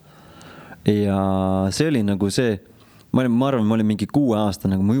albumeid talle. Ja see oli nagu see, ma arvan, ma olin mingi 6 aasta,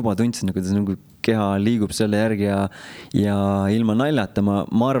 nagu ma juba tundsin, kuidas nagu keha liigub selle järgi ja ilma naljata. Ma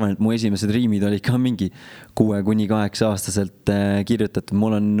arvan, et mu esimesed riimid oli ka mingi 6-8 aastaselt kirjutatud.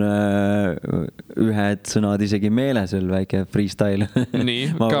 Mul on ühed sõnad isegi meeles veel, väike freestyle.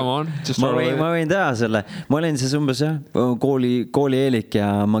 Nii, come on. Ma võin teha selle. Ma olin siis umbes kooli eelik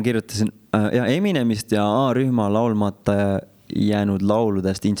ja ma kirjutasin Eminemist ja A-rühma laulmata jäänud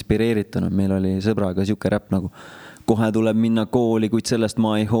lauludest inspireerituna. Meil oli sõbraga siuke räpp nagu kohe tuleb minna kooli, kuid sellest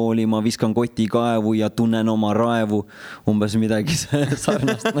ma ei hooli, ma viskan koti kaevu ja tunnen oma raevu. Umbes midagi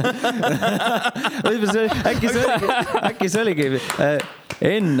sarnast. Äkki see oligi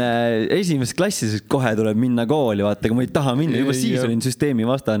enne esimest klassi, siis kohe tuleb minna kooli, vaata, aga ma ei taha minna, juba siis olin süsteemi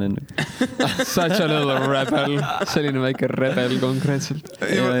vastane. Such a little rebel, selline väike rebel konkreetselt.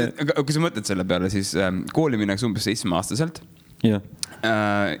 Kui sa mõtled selle peale, siis kooli minnakse umbes 7-aastaselt.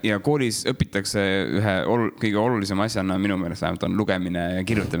 Ja koolis õpitakse ühe kõige olulisema asjana minu meelest vähemalt on lugemine ja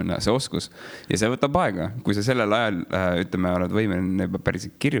kirjutamine, see oskus. Ja see võtab aega, kui sa sellel ajal, ütleme, oled võimeline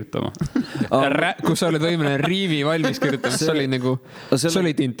päriselt kirjutama. Kui sa oled võimeline riimi valmis kirjutama, see oli nagu, sa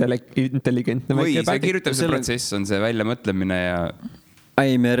olid intelligentne. Või see kirjutamise protsess on see väljamõtlemine ja...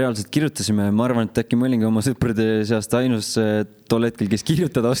 Ei, me reaalselt kirjutasime. Ma arvan, et äkki ma olingi oma sõprade seast ainus tol hetkel, kes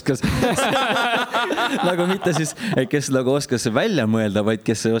kirjutada oskas. Nagu mitte siis, kes nagu oskas välja mõelda, vaid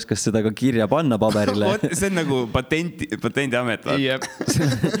kes oskas seda ka kirja panna paberile. See on nagu patendiamet.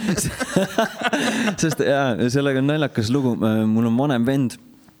 Sest sellega on naljakas lugu. Mul on vanem vend,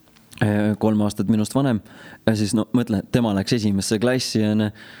 3 aastat minust vanem. Ja siis mõtle, tema läks esimesse klassi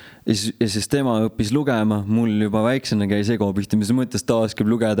ja siis tema õppis lugema, mul juba väiksena käis ego pihti, mis mõttes ta oskab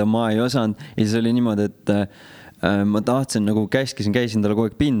lugeda, ma ei osanud. Ja siis oli niimoodi, et ma tahtsin nagu käisin talle kogu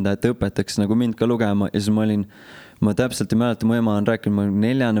aeg pinda, et õpetaks nagu mind ka lugema. Ja siis ma täpselt ei mäleta, mu ema on rääkinud, ma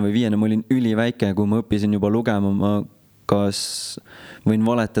 4. või 5. ma olin üliväike, kui ma õppisin juba lugema. Ma kas võin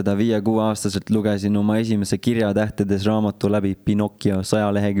valetada 5-6 aastaselt lugesin oma esimese kirjatähtedes raamatu läbi Pinocchio 100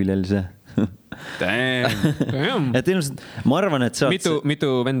 leheküljelise. Et ilmselt, ma arvan, et mitu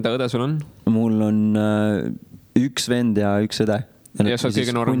venda õde sul on? Mul on 1 vend ja 1 õde. Ja sa oled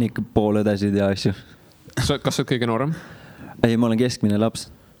kõige noorem? Hunnik pool õdesid ja asju. Kas sa oled kõige noorem? Ei, ma olen keskmine laps.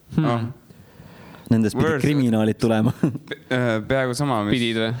 Nendest pidi kriminaalid tulema. Peaaegu sama, mis...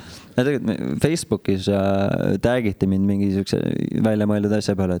 Pidid või? Facebookis tagiti mind mingi välja mõeldud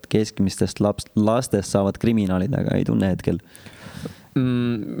asja peale, et keskmistest lastest saavad kriminaalid, aga ei tunne hetkel.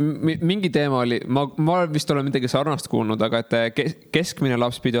 mingi teema oli, ma vist olen midagi sarnast kuulnud, aga et keskmine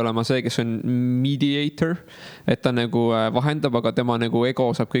laps pidi olema see, kes on mediator, et ta nagu vahendab, aga tema nagu ego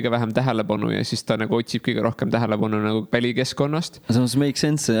saab kõige vähem tähelepanu ja siis ta nagu otsib kõige rohkem tähelepanu nagu välikeskkonnast. Samas make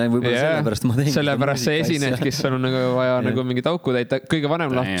sense, võib-olla sellepärast ma teen. Sellepärast see esineja, kes on nagu vaja nagu mingi tauku täita. Kõige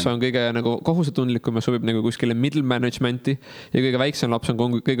vanem laps on kõige nagu kohusetundlikum ja sobib nagu kuskile middle managementi ja kõige väiksem laps on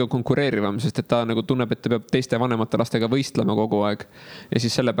kõige konkureerivam, sest et ta nagu tunneb, et ta peab teiste vanemate lastega võistlema kogu aeg. Ja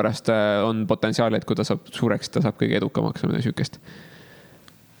siis sellepärast on potentsiaali, et kui ta saab suureks, ta saab kõige edukamaks või sükest.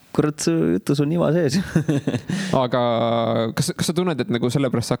 Kurat, jutus on iva sees. Aga kas sa tunned, et nagu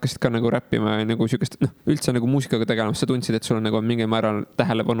sellepärast sa hakkasid ka nagu räppima ja nagu sükest, üldse nagu muusikaga tegelema, sa tundsid, et sul on nagu mingi määral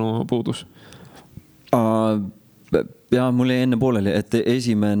tähelepanu puudus? Ja mul jäi enne pooleli, et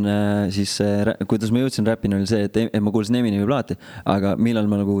esimene siis, kuidas ma jõudsin räppina oli see, et ma kuulsin Eminemi plaati, aga millal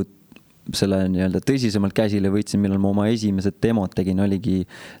ma nagu selle nii-öelda tõsisemalt käsile võitsin, millal ma oma esimesed demod tegin, oligi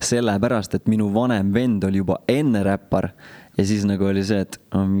sellepärast, et minu vanem vend oli juba enne räppar ja siis nagu oli see, et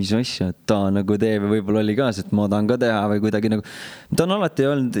mis asja, ta nagu teeb ja võib-olla oli ka, sest ma tahan ka teha või kuidagi nagu, ta on alati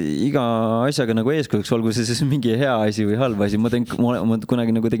olnud iga asjaga nagu eeskujuks, olgu see siis mingi hea asi või halb asi, ma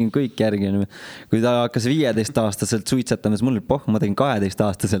kunagi nagu tegin kõik järgi, kui ta hakkas 15-aastaselt suitsetama, siis mul oli ma tegin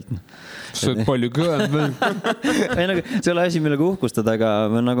 12-aastaselt. See on palju kõvem. Ei, nagu, see oli asi, millega uhkustada,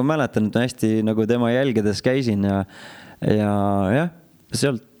 aga ma nagu mäletan, et hästi nagu tema jälgedes käisin ja jah,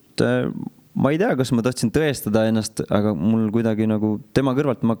 sealt ma ei tea, kas ma tahtsin tõestada ennast, aga mul kuidagi nagu tema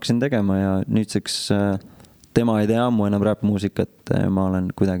kõrvalt ma hakkasin tegema ja nüüdseks tema ei tee ammu enam rap-muusikat, ma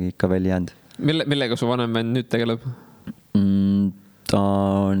olen kuidagi ikka veel jäänud. Millega su vanem vend nüüd tegeleb? Ta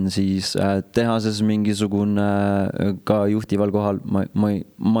on siis tehases mingisugune ka juhtival kohal. Ma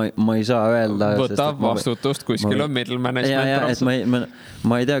ei saa öelda. Võtab vastutust, kuskil on middle management.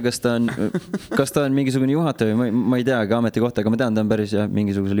 Ma ei tea, kas ta on mingisugune juhataja või ma ei tea ka ametikohta, aga ma tean, ta on päris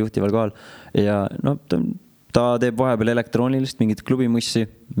mingisugusel juhtival kohal. Ja no, ta teeb vahepeal elektroonilist, mingit klubimussi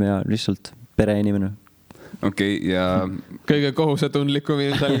ja lihtsalt pereinimene. Okei, ja... Kõige kohusetundlikum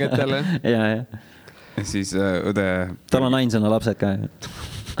ilmselgetele. Ja. Siis õde... Tal on ainsana lapsed ka.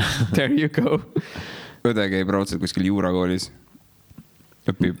 There you go. Õde käib raudselt kuskil juurakoolis.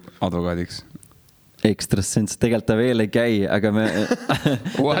 Õpib advokaadiks. Ekstra sens. Tegelikult ta veel ei käi, aga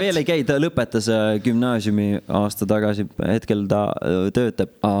ta veel ei käi. Ta lõpetas gümnaasiumi aasta tagasi. Hetkel ta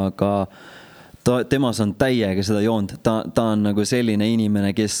töötab, aga temas on täiega seda joond. Ta on nagu selline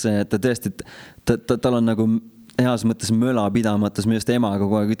inimene, kes ta tõesti, tal on nagu heas mõttes möla pidamatus, millest ema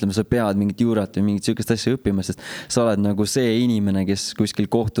kogu aeg ütleme, sa pead mingit juurat või mingit sükest asja õppima, sest sa oled nagu see inimene, kes kuskil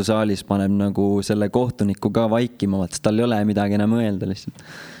kohtusaalis paneb nagu selle kohtuniku ka vaikima, sest tal ei ole midagi enam mõelda lihtsalt.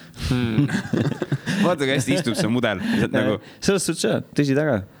 Vaata, kui hästi istub see mudel. Selles suhtes tõsi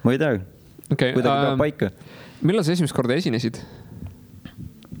taga, ma ei tea. Kuidagi peab paika. Millal sa esimest korda esinesid?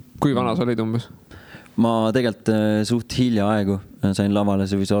 Kui vana sa olid umbes? Ma tegelikult suht hilja aegu sain lavale,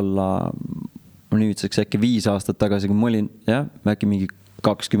 see võis olla nüüdseks äkki 5 aastat tagasi, kui ma olin, äkki mingi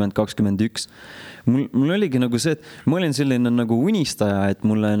 20-21. Mul oligi nagu see, et ma olin selline nagu unistaja, et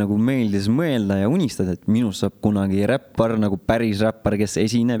mulle nagu meeldis mõelda ja unistada, et minust saab kunagi räppar, nagu päris räppar, kes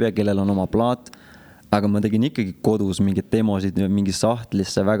esineb ja kellel on oma plaat. Aga ma tegin ikkagi kodus mingid demosid, mingi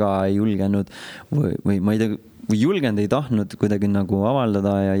sahtlisse väga ei julgenud või ma ei tea, või julgenud ei tahtnud kuidagi nagu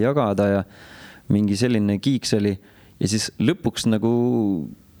avaldada ja jagada ja mingi selline kiiks oli. Ja siis lõpuks nagu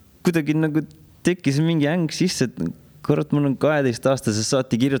kuidagi nagu tekkis mingi äng sisse, et kurat, mul on 12-aastases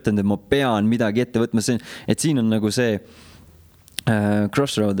saati kirjutanud, et ma pean midagi ette võtma. Et siin on nagu see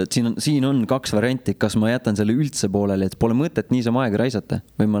crossroad, et siin on 2 varianti, kas ma jätan selle üldse pooleli, et pole mõtet niisama aega raisata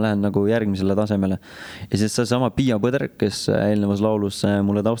või ma lähen nagu järgmisele tasemele. Ja siis see sama Piia Põder, kes eelnevas laulus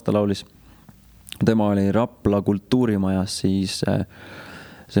mulle tausta laulis, tema oli Rapla kultuurimajas siis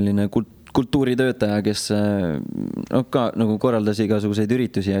selline kultuuritöötaja, kes ka nagu korraldas igasuguseid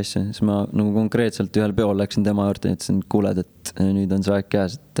üritusi ja asju. Siis ma nagu konkreetselt ühel peol läksin tema juurde ja ütlesin, kuuled, et nüüd on see aeg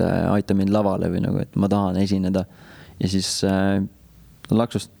käes, et aita mind lavale või nagu, et ma tahan esineda. Ja siis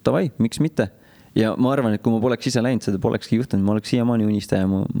laksust, tavai, miks mitte? Ja ma arvan, et kui ma poleks ise läinud, seda polekski juhtunud, ma oleks siiamaani unistaja.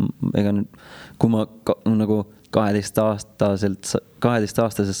 Kui ma nagu 12-aastases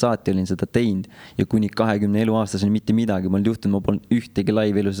saati olin seda teinud ja kuni 20 eluaastaseni mitte midagi, ma olen juhtunud, ma polnud ühtegi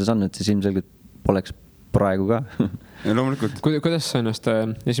live eluses andnud, siis ilmselgelt poleks praegu ka. Ja loomulikult. Kuidas sa ennast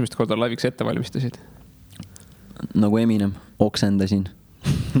esimest korda live'iks ette valmistasid? Nagu Eminem, oksendasin.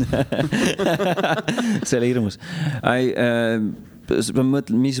 See oli hirmus.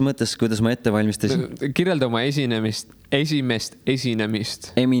 Mis mõttes, kuidas ma ette valmistasin? Kirjelda oma esimest esinemist.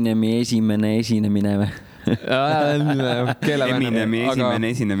 Eminemi esimene esinemine või? Eminemi esimene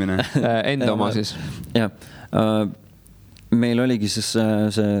esinemine. Enda oma siis. Ja, meil oligi siis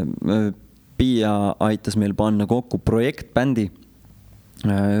see Piia aitas meil panna kokku projektbändi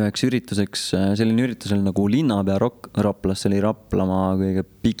üheks ürituseks. Selline üritus oli nagu linnapea Raplas, see oli Raplamaa kõige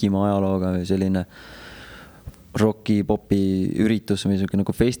pikima ajalooga või selline roki-popi üritus või selline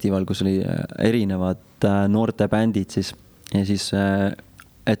nagu festival, kus oli erinevad noorte bändid siis. Ja siis,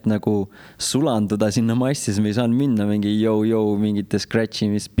 et nagu sulanduda sinna massi, siis me ei saanud minna mingi mingite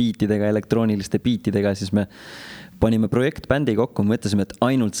scratchimis beatidega, elektrooniliste beatidega, siis me panime projektbändi kokku, mõtlesime, et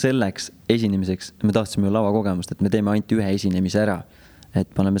ainult selleks esinemiseks, me tahtsime ju lavakogemust, et me teeme ainult ühe esinemise ära, et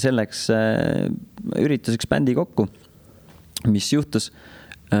paneme selleks ürituseks bändi kokku. Mis juhtus?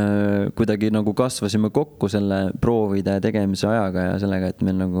 Kuidagi nagu kasvasime kokku selle proovide tegemise ajaga ja sellega, et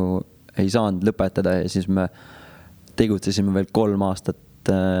meil nagu ei saanud lõpetada ja siis me tegutsesime veel 3 aastat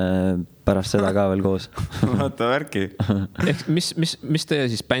pärast seda ka veel koos. Vaata värki. Mis teie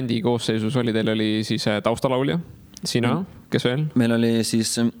siis bändi koosseisus oli? Teil oli siis taustalaulja, sina, kes veel? Meil oli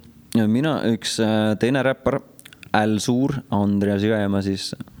siis mina, üks teine räppar, Äl Suur, Andreas Jõema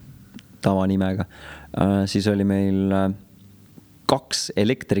siis tavanimega. Siis oli meil 2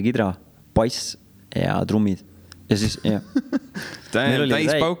 elektrikidra, bass ja trummid. Ja siis, jah. Meil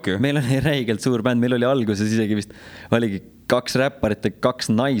oli räigelt suur bänd, meil oli alguses isegi vist oligi 2 räpparit ja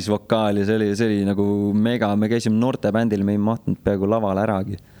 2 naisvokaali, see oli nagu mega, me käisime noorte bändil, me ei mahtunud peaaegu lavale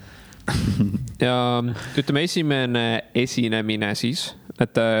äragi. Ja ütleme esimene esinemine siis,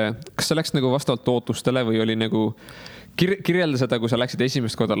 et kas see läks nagu vastavalt ootustele või oli nagu kirjelda seda, kui sa läksid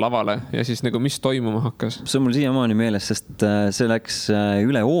esimest korda lavale ja siis nagu mis toimuma hakkas? See on mul siiamaani meeles, sest see läks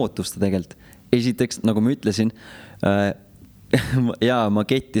üle ootuste tegelikult. Esiteks, nagu ma ütlesin, ja ma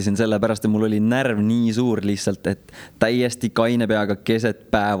kettisin selle pärast, et mul oli närv nii suur lihtsalt, et täiesti kaine peaga keset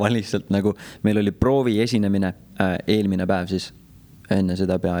päeva lihtsalt nagu meil oli proovi esinemine eelmine päev siis enne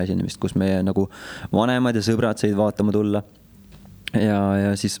seda pea esinemist, kus meie nagu vanemad ja sõbrad said vaatama tulla.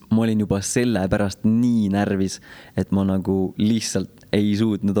 Ja siis ma olin juba selle pärast nii närvis, et ma nagu lihtsalt ei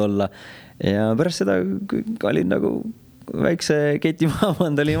suutnud olla. Ja pärast seda olin nagu väikse keti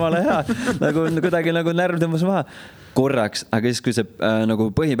maamand oli jumala hea. Nagu kuidagi nagu närv tõmbas maha korraks, aga siis kui see nagu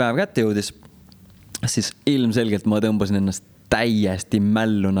põhipäev kätte jõudis, siis ilmselgelt ma tõmbasin ennast täiesti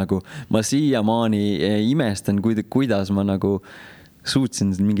mällu nagu. Ma siiamaani imestan, kuidas ma nagu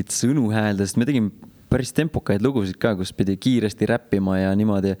suutsin mingit sõnu häälda, sest me tegime päris tempokaid lugusid ka, kus pidi kiiresti räppima ja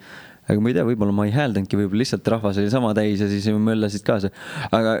niimoodi. Aga ma ei tea, võib-olla ma ei hääldanudki, võib-olla lihtsalt rahvas oli sama täis ja siis möllasid kaasa.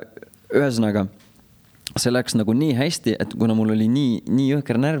 Aga ühesõnaga, see läks nagu nii hästi, et kuna mul oli nii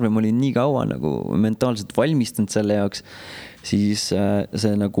jõhker närv ja ma olin nii kaua nagu mentaalselt valmistunud selle jaoks, siis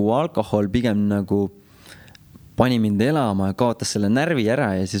see nagu alkohol pigem nagu pani mind elama ja kaotas selle närvi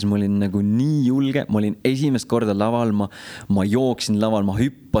ära ja siis ma olin nagu nii julge, ma olin esimest korda laval, ma jooksin laval, ma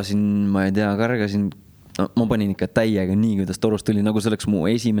hüppasin, ma ei tea, kargasin, ma panin ikka täiega nii, kuidas torust tuli, nagu see oleks mu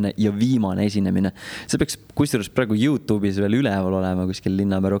esimene ja viimane esinemine. See peaks kusjuures praegu YouTube'is veel üleval olema kuskil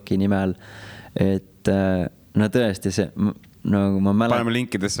Linnapea Rocki nime all, et no tõesti see, nagu paneme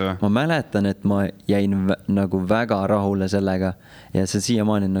linkidesse või? Ma mäletan, et ma jäin nagu väga rahule sellega ja see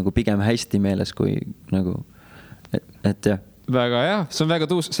siiamaani nagu pigem hästi meeles kui nagu et jah. Väga hea, see on väga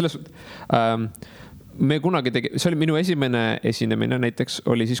tuus. Selles, me kunagi see oli minu esimene esinemine näiteks,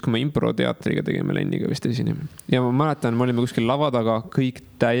 oli siis, kui me improteatriga tegime Lenniga vist esinemine. Ja ma mäletan, me olime kuskil lava taga, kõik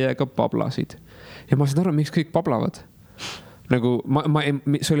täiega pablasid. Ja ma sain aru, miks kõik pablavad. Nagu,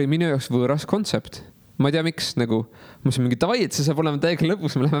 see oli minu jaoks võõras kontsept. Ma ei tea, miks, nagu, ma sain mingi davai, et see saab olema täiega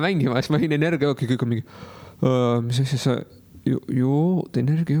lõpus, me läheme mängima, siis ma olin energiajook ja kõik on mingi, mis asja sa the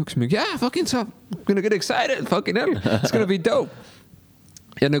energiajooks mingi, yeah, fucking saab, gonna get excited, fucking hell, it's gonna be dope.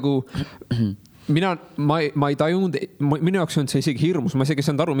 Ja nagu ma ei tajunud, minu jaoks on see isegi hirmus, ma isegi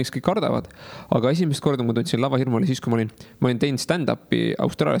saanud aru, miks kõik kardavad, aga esimest korda ma tundsin lavahirmu oli siis, kui ma olin teinud stand-upi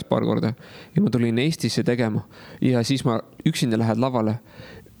Austraalias paar korda ja ma tulin Eestisse tegema ja siis ma üksinda lähed lavale,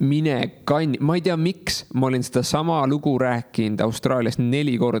 mine kanni, ma ei tea miks, ma olin seda sama lugu rääkinud Austraalias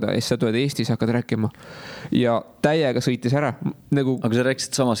 4 korda ja siis sa tuled Eestis hakkad rääkima ja täiega sõitis ära nagu, aga sa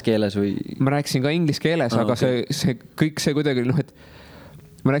rääkisid samas keeles või? Ma rääkisin ka inglise keeles, aga okay. see kõik see kuidagi, noh, et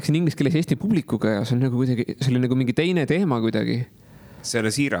ma rääkisin inglise keeles Eesti publikuga ja see on nagu kuidagi, see oli nagu mingi teine teema kuidagi. See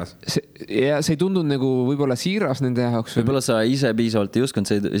oli siiras. Ja see ei tundunud nagu võib-olla siiras nende jaoks. Võib-olla sa ise piisavalt ei uskunud,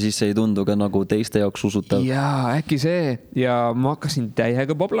 siis see ei tundu ka nagu teiste jaoks usutav. Jaa, äkki see. Ja ma hakkasin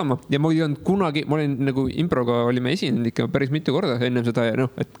täiega poblama. Ja ma olin nagu improga olime esinenud ikka päris mitu korda ennem seda ja noh,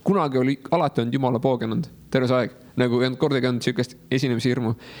 et kunagi oli alati olnud jumala poogenud terves aeg. Nagu kordagi olnud siukest esinemise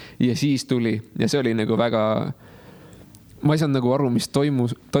hirmu. Ja siis tuli ja see oli nagu väga ma ei saanud nagu aru, mis toimub,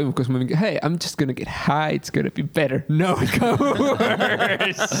 kus ma mingi, hey, I'm just gonna get high, it's gonna be better. No, it got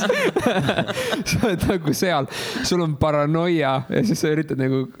worse. Sa oled nagu seal, sul on paranoia ja siis sa üritad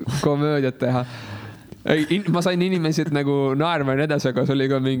nagu komöödiat teha. Ma sain inimesed nagu naerma ja edasi, aga see oli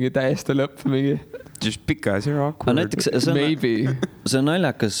ka mingi täiesti lõpp, mingi. Just because you're awkward. Näiteks, see on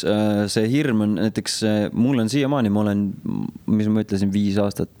naljakas, see hirm on näiteks, mul on siiamaani, ma olen, mis ma ütlesin, 5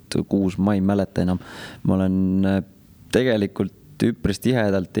 aastat, 6, ma ei mäleta enam. Ma olen tegelikult üpris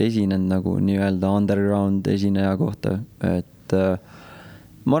tihedalt esinenud nagu nii-öelda underground esineja kohta, et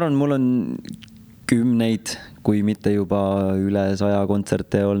ma arvan, mul on 10, kui mitte juba üle 100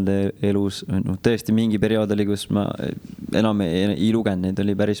 kontserte olnud elus. No, tõesti mingi periood oli, kus ma enam ei lugenud, neid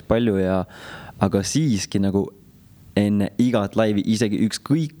oli päris palju aga siiski nagu enne igat laivi, isegi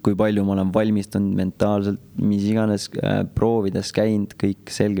ükskõik kui palju ma olen valmistunud mentaalselt, mis iganes proovides käinud, kõik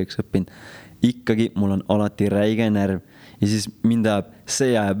selgeks õppinud. Ikkagi mul on alati räige närv ja siis mind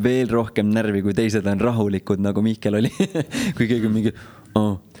ajab veel rohkem närvi, kui teised on rahulikud, nagu Mihkel oli. Kui keegi on mingi,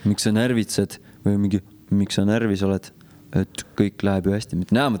 miks sa närvitsed või mingi, miks sa närvis oled, et kõik läheb ju hästi.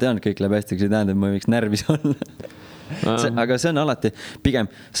 Ma tean, et kõik läheb hästi, kui see tähendab, et ma võiks närvis olla. Aga see on alati, pigem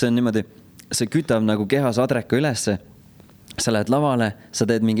see on niimoodi, see kütab nagu kehas adreka ülesse, sa lähed lavale, sa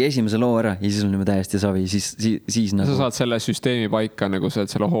teed mingi esimese loo ära ja siis on niimoodi täiesti savi, siis nagu... Sa saad selle süsteemi paika, nagu sa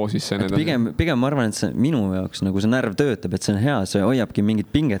oled selle hoo sisse. Pigem ma arvan, et see minu jaoks nagu see närv töötab, et see on hea, see hoiabki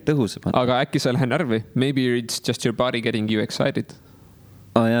mingit pinget tõhus. Aga äkki sa lähe närvi? Maybe it's just your body getting you excited.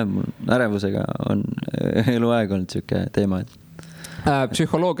 Jah, ärevusega on eluaeg olnud siuke teema.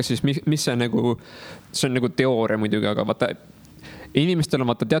 Psühholoogia siis, mis see on nagu teooria muidugi, aga vaata, inimestel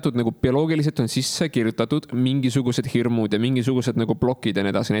on vaata teatud nagu bioloogiliselt on sisse kirjutatud mingisugused hirmud ja mingisugused nagu blokid ja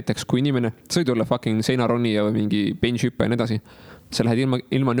nii edasi. Näiteks kui inimene, sa võid olla fucking seinaronija või mingi benchhüppe ja nii edasi. Sa lähed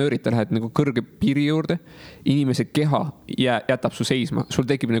ilma nöörita, lähed nagu kõrge piiri juurde, inimese keha jätab su seisma, sul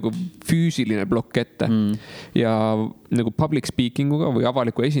tekib nagu füüsiline blokk ette ja nagu public speakinguga või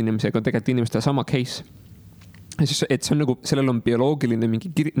avaliku esinemisega on tegelikult inimestel sama case. Et see on nagu, sellel on bioloogiline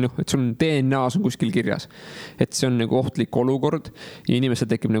mingi et sul on DNA-s on kuskil kirjas, et see on nagu ohtlik olukord ja inimesel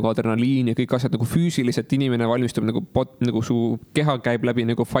tekib nagu adrenaliin ja kõik asjad nagu füüsiliselt inimene valmistub nagu su keha käib läbi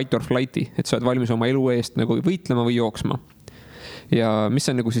nagu fight or flighti, et sa oled valmis oma elu eest nagu võitlema või jooksma. Ja mis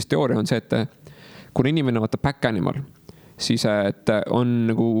on nagu siis teooria on see, et kui inimene vaata back animal, siis et on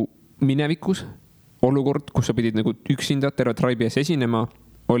nagu minevikus olukord, kus sa pidid nagu üksinda terve tribe ees esinema,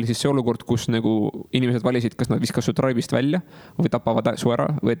 oli siis see olukord, kus nagu inimesed valisid, kas nad viskas su traibist välja või tapavad su ära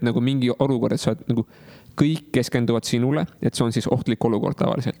või et nagu mingi olukord, et sa nagu kõik keskenduvad sinule, et see on siis ohtlik olukord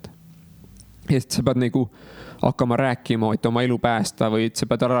tavaliselt. Ja sa pead nagu hakkama rääkima, et oma elu päästa või et sa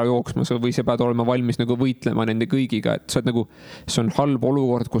pead ära jooksma või sa pead olema valmis nagu võitlema nende kõigiga, et sa oled nagu, see on halb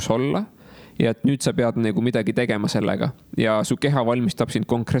olukord, kus olla ja et nüüd sa pead nagu midagi tegema sellega ja su keha valmistab sind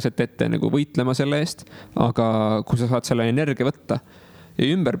konkreetselt ette nagu võitlema selle eest, aga kui sa saad selle energia võtta ja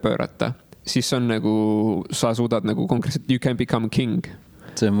ümber pöörata, siis on nagu, sa suudad nagu konkreetselt, you can become king.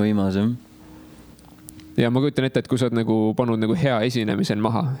 See on võimas, jah. Ja ma kujutan ette, et kui sa oled nagu pannud nagu hea esinemisel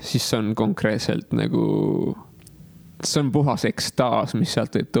maha, siis see on konkreetselt nagu, see on puhas ekstaas, mis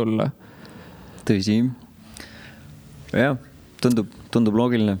sealt võib tulla. Tõsi. Jah, tundub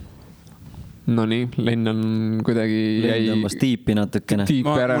loogiline. No nii, Lenn on kuidagi jäi... Lenn tõmbas tiipi natukene.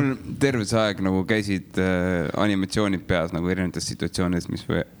 Mul terve see aeg nagu käisid animatsioonid peas nagu erinevates situatsioonides,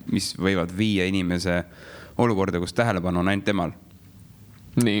 mis võivad viia inimese olukorda, kus tähelepanu on ainult temal.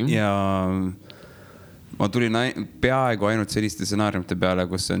 Nii. Ja ma tulin peaaegu ainult selliste stsenaariumite peale,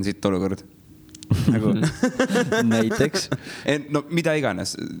 kus on sitt olukord. Nagu... Näiteks? No mida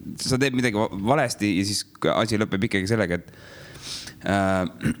iganes. Sa teed midagi valesti ja siis asi lõpeb ikkagi sellega, et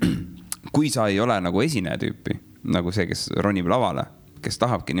kui sa ei ole nagu esineja tüüpi, nagu see, kes ronib lavale, kes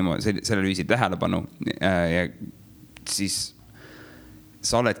tahabki niimoodi sellel viisil tähelepanu ja siis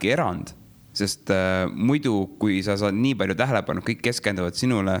sa oledki erand, sest muidu, kui sa saad nii palju tähelepanu, kõik keskenduvad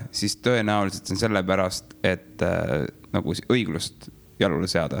sinule, siis tõenäoliselt on selle pärast, et nagu õiglust jalule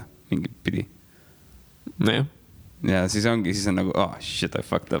seada mingi pidi. No jah. Ja siis on nagu, shit, I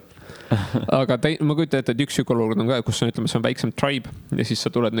fucked up. Aga ma kujutan ette, et üks olukord on ka, kus on, ütleme, see on väiksem tribe ja siis sa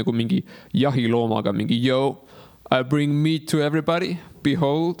tuled nagu mingi jahiloomaga, mingi I bring meat to everybody,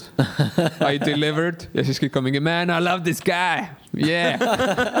 behold, I delivered ja siis kõik on mingi, man, I love this guy, yeah.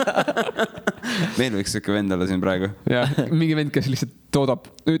 Meil võiks siuke vend olla siin praegu. Ja, mingi vend, kes lihtsalt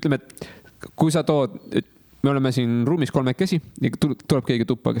toodab, ütleme, et kui sa tood, me oleme siin ruumis 3 ja tuleb keegi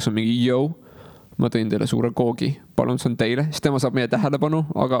tuppa, kes on mingi, ma tõin teile suure koogi, palun, see on teile, siis tema saab meie tähelepanu,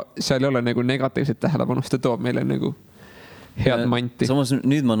 aga seal ei ole nagu negatiivset tähelepanu, siis ta toob meile nagu head manti. Samas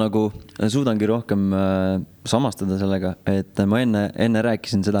nüüd ma nagu suudangi rohkem samastada sellega, et ma enne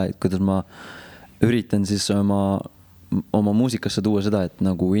rääkisin seda, et kuidas ma üritan siis oma muusikasse tuua seda, et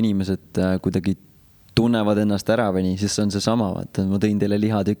nagu inimesed kuidagi tunnevad ennast ära või nii, siis on see sama, vaata, ma tõin teile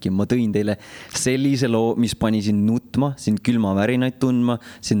lihatüki, ma tõin teile sellise loo, mis pani sind nutma, sind külmavärinaid tundma,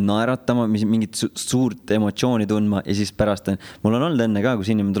 sind naeratama, mingit suurt emotsiooni tundma ja siis pärast mul on olnud enne ka, kus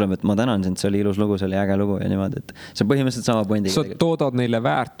inimene tuleb, et ma tänan sind, see oli ilus lugu, see oli äge lugu ja niimoodi, et see on põhimõtteliselt sama pointiga. Sa toodad neile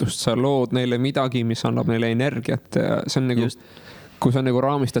väärtust, sa lood neile midagi, mis annab neile energiat. See on nagu, kui sa nagu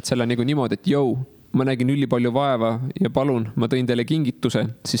raamistad selle nagu niimoodi, et jõu, ma nägin ülipalju vaeva ja palun, ma tõin teile kingituse,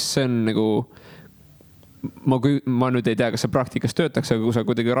 siis see on nagu ma nüüd ei tea, kas see praktikas töötaks, aga kui sa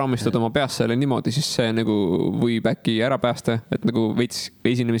kuidagi raamistad oma peas selle niimoodi, siis see nagu võib äkki ära päästa, et nagu veits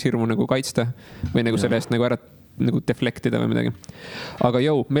esinemishirmu nagu kaitsta või nagu selle eest nagu ära nagu deflektida või midagi. Aga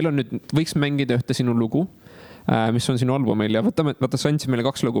jõu, meil on nüüd, võiks mängida ühte sinu lugu, mis on sinu albumil ja vaata, sa andsid meile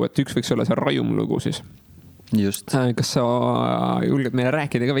 2 lugu, et üks võiks olla see Rajum lugu siis. Just. Kas sa julged meile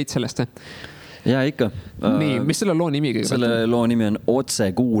rääkida ka veits sellest? Jaa, ikka. Nii, mis selle loo nimi? Selle loo nimi on Otse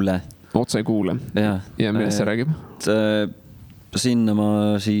kuule. Otse kuule. Ja millest see räägib? Sinna ma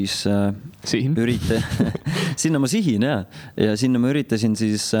siis sinna ma sihin ja sinna ma üritasin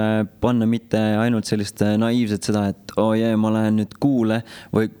siis panna mitte ainult sellist naiivset seda, et ma lähen nüüd kuule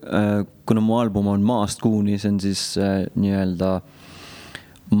või kuna mu album on Maast kuuni, see on siis nii-öelda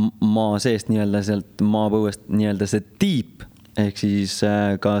maa seest nii-öelda sealt maapõuest nii-öelda see tiip ehk siis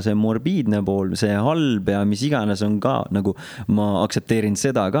ka see morbiidne pool, see halb ja mis iganes on ka, nagu ma aktsepteerin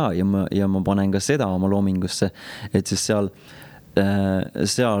seda ka ja ma panen ka seda oma loomingusse, et siis seal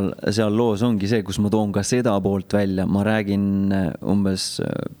loos ongi see, kus ma toon ka seda poolt välja, ma räägin umbes,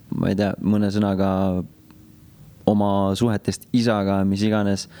 ma ei tea, mõne sõnaga oma suhetest isaga, mis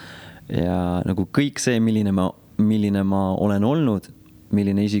iganes ja nagu kõik see, milline ma olen olnud,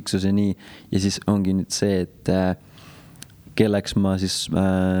 milline isiksus ja nii, ja siis ongi nüüd see, et kelleks ma siis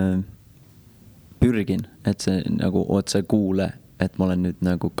pürgin, et see nagu otse kuule, et ma olen nüüd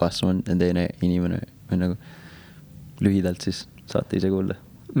nagu kasvanud ja teine inimene või nagu lühidalt siis saate ise kuulda.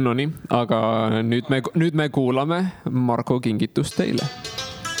 Nonii, aga nüüd me kuulame Marko kingitust teile.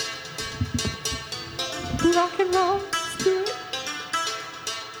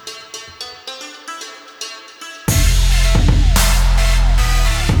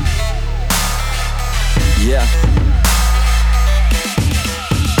 Yeah.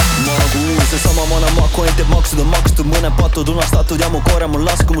 Seesama vana Maakuu teeb maksud on makstud, mõned patud unastatud ja mu koorem on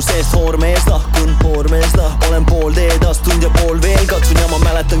lasku mu seest hoormees lahkun, olen pool teed astunud ja pool veel katsun ja ma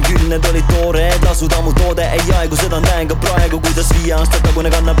mäletan küll, need olid toored lasud, ammu toode ei aegu, seda näen ka praegu, kuidas 5 aastat tagune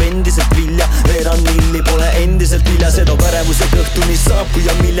kannab endiselt vilja, veerand milli pole endiselt vilja, seda pärevuse kõhtu, mis saab, kui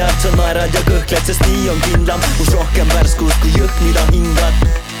on miljard, sa naerad ja kõhkled, sest nii on kindlam, kus rohkem värskust kui jõhk, mida hingad,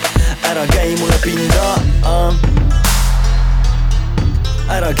 ära käi mulle pinda,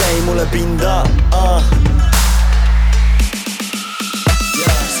 ära käi mulle pinda,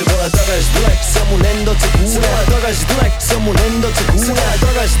 See pole tagasi tuleks, see on mul end otse kuule, see pole tagasi tuleks, see on mul end otse kuule, see pole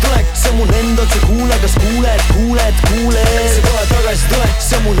tagasi tuleks, see on mul end otse kuule, kas kuuled, see pole tagasi tuleks,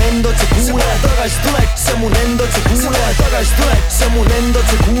 see on mul end otse kuule, see pole tagasi tuleks, see on mul end otse kuule, see pole tagasi tuleks, see on mul end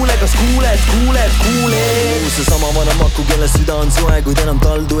otse kuule, kas kuuled, see sama vana Maakuu, kelle süda on soe, kuid enam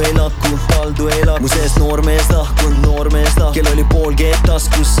taldu ei laku, mu seest noormees lahkun, kel oli pool keet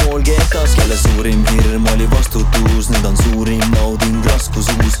taskus, kelle suurim hirm oli vastutus, nüüd on suurim nauding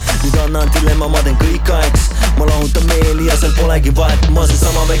raskusuus, nüüd annan dilemma, ma teen kõik aeks, ma lahutan meeli ja seal polegi vahet, ma see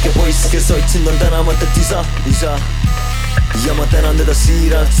sama väike poiss, kes otsinud on tänamatelt isa ja ma tänan teda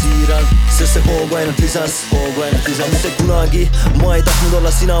siiralt, sest see hoogu ainult lisas, mitte kunagi ma ei tahtnud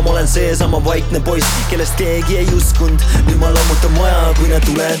olla sina, ma olen seesama vaikne poiss, kellest keegi ei uskund, nüüd ma lammutan maja, kui need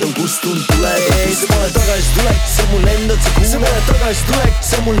tuled on kustunud, see pole tagasi tuleks, see on mul end otse kuule, see pole tagasi tuleks,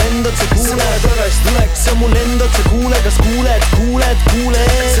 see on mul end otse kuule, see pole tagasi tuleks, see on mul end otse kuule, kas kuuled,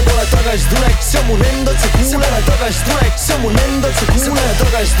 see pole tagasi tuleks, see on mul end otse kuule, see pole tagasi tuleks, see on mul end otse kuule, see pole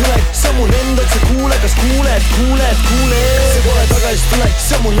tagasi tuleks, see on mul end otse kuule, kas kuuled, see pole tagasi tuleks,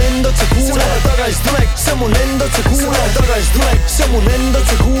 see on mul end otse kuule, see pole tagasi tuleks, see on mul end otse kuule, see pole tagasi tuleks, see on mul end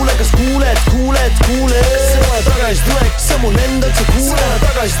otse kuule, kas kuuled, see pole tagasi tuleks, see on mul end otse kuule, see pole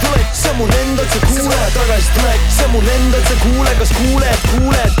tagasi tuleks, see on mul end otse kuule, see pole tagasi tuleks, see on mul end otse kuule, kas kuuled.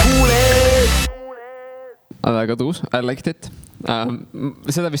 Väga tuus, I liked it.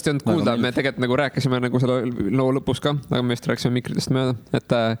 Seda vist ei olnud kuulda, me tegelikult nagu rääkisime nagu selle loo lõpus ka, aga me vist rääkisime mikritest mööda,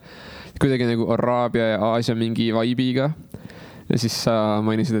 et kuidagi nagu Araabia ja Aasia mingi vaibiga ja siis sa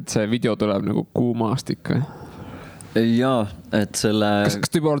mainisid, et see video tuleb nagu Kuumaastik. Jaa, et selle...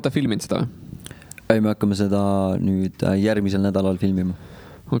 Kas te juba olete filminud seda? ei, me hakkame seda nüüd järgmisel nädalal filmima.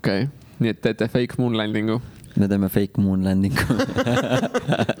 Okei, nii et teete fake moon landingu. Me teeme fake moon landingu.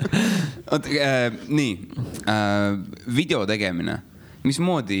 Nii, video tegemine.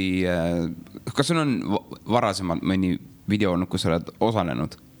 Mismoodi, kas sul on varasemalt mõni video olnud, kus sa oled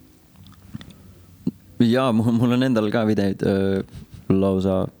osalenud? Jaa, mul on endal ka videid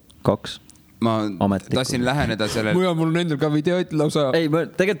lausa 2. Ma tahtsin läheneda sellele. Mul on endal ka videoid lausa. Ei,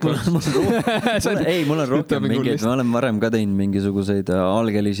 tegelikult mul on rohkem mingeid. Ma olen varem ka teinud mingisuguseid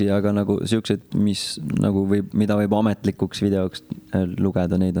algelisi, aga nagu siukseid, mis nagu mida võib ametlikuks videoks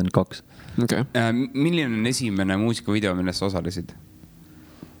lugeda, neid on 2. Okay. Milline on esimene muusikavideo, milles sa osalesid?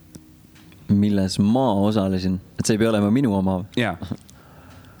 Milles ma osalesin? Et see ei pea olema minu oma. Jaa.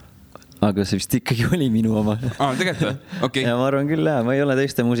 Aga see vist ikkagi oli minu oma. Tegelikult? Okay. Ja ma arvan küll, ma ei ole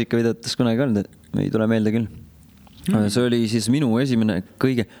teiste muusikavideotes kunagi olnud, ei tule meelde küll. See oli siis minu esimene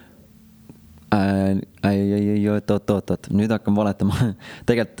kõige... Oot, nüüd hakkan valetama.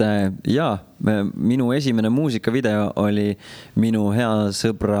 Tegelikult, jaa, minu esimene muusikavideo oli minu hea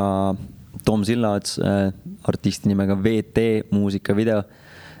sõbra Tom Sillaots artisti nimega VT muusikavideo,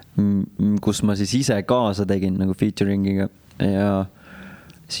 kus ma siis ise kaasa tegin nagu featuringiga ja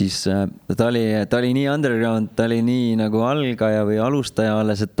siis ta oli nii underground, ta oli nii nagu algaja või alustaja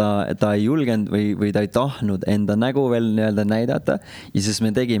alles, et ta ei julgenud või ta ei tahtnud enda nägu veel nii-öelda näidata. Ja siis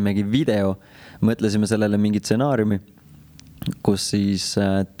me tegimegi video, mõtlesime sellele mingi stsenaariumi, kus siis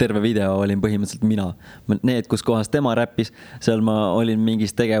terve video olin põhimõtteliselt mina. Need, kus kohas tema räppis, seal ma olin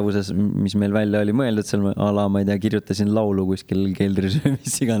mingis tegevuses, mis meil välja oli mõeldud, seal ma ei tea, kirjutasin laulu kuskil keldris või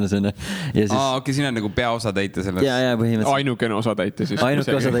mis iganes. Ja siis... Okei, siin on nagu peaosatäite sellest. Ja, põhimõtteliselt. Ainukene osatäite siis.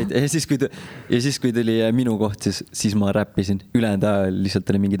 Ainuke osatäite. Ja siis, kui tuli minu koht, siis ma räppisin. Ülejäänud ajal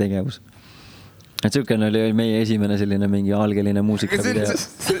lihtsalt oli mingi tegevus. Et siukene oli meie esimene selline mingi algeline muusikavideo.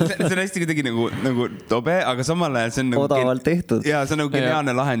 See on hästi kuidagi nagu tobe, aga samal ajal see on nagu... Odavalt tehtud. Jaa, see on nagu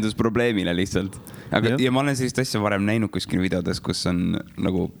geniaalne lahendus probleemile lihtsalt. Ja ma olen sellist asja varem näinud kuskil videodes, kus on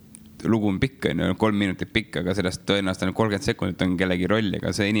nagu lugu on pikk, 3 minutit pikk, aga sellest tõenäoliselt 30 sekundit on kellegi roll,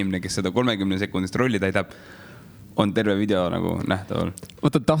 aga see inimene, kes seda 30 sekundist rolli täidab, on terve video nagu nähtaval.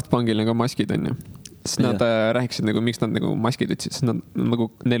 Võtad Daft Punkil nagu maskid on ju. Siis nad rääkisid nagu, miks nad nagu maskid ütsid, sest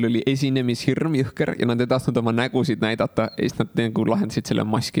neil oli esinemishirm jõhker ja nad ei tahtnud oma nägusid näidata ja siis nad nagu lahendasid selle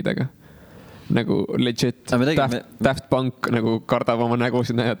maskidega. Nagu legit Daft Punk nagu kardab oma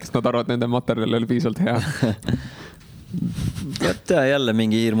nägusid näidata, sest nad arvad, nende materjal oli piisavalt hea. Jälle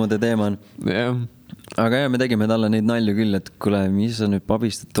mingi hirmude teema on. Aga me tegime talle neid nalju küll, et kuule, mis sa nüüd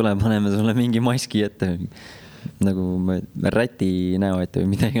pabistad, tule paneme sulle mingi maski ette. Nagu räti näo ette või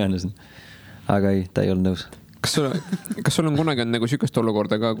mida iganes. Aga ei, ta ei olnud nõus. Kas sul on kunagi nagu sükest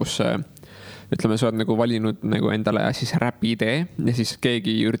olukorda ka, kus ütleme, sa oled nagu valinud nagu endale siis räpi idee ja siis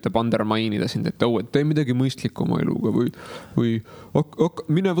keegi üritab undermainida sind, et tee midagi mõistlikku oma eluga või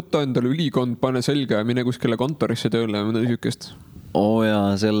mine võtta endale ülikond, pane selga ja mine kuskile kontorisse tööle või midagi sükest?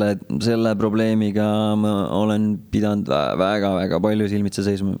 Jaa, selle probleemiga ma olen pidanud väga palju silmitse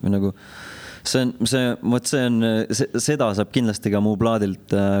seisma nagu seda saab kindlasti ka mu plaadilt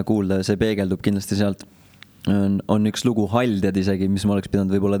kuulda, see peegeldub kindlasti sealt. On üks lugu Haldjad isegi, mis ma oleks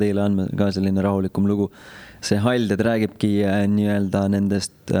pidanud võib-olla teile andma, ka selline rahulikum lugu. See Haldjad räägibki nii-öelda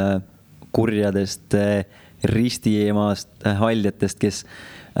nendest kurjadest ristiemast haldjatest, kes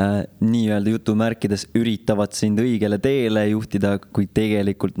nii-öelda jutumärkides üritavad sind õigele teele juhtida, kui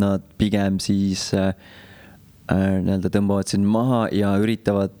tegelikult nad pigem siis nii-öelda tõmbavad sind maha ja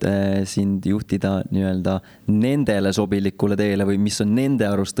üritavad sind juhtida nii-öelda nendele sobilikule teele või mis on nende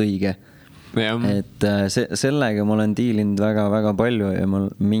arust õige. Et sellega ma olen diilinud väga palju ja mul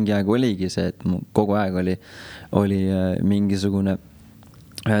mingi aeg oligi see, et kogu aeg oli mingisugune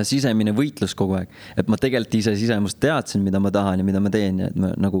sisemine võitlus kogu aeg. Et ma tegelikult ise sisemust teadsin, mida ma tahan ja mida ma teen ja et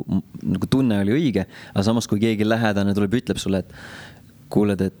ma, nagu tunne oli õige, aga samas kui keegi lähedane tuleb, ütleb sulle, et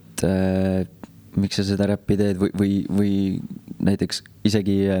kuuled, et miks sa seda räppi teed või näiteks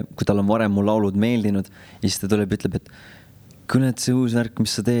isegi kui tal on varem mu laulud meeldinud ja siis ta tuleb, ütleb, et kuule, et see uus värk,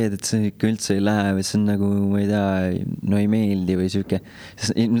 mis sa teed, et see ikka üldse ei lähe või see on nagu, ma ei tea, no ei meeldi või siuke.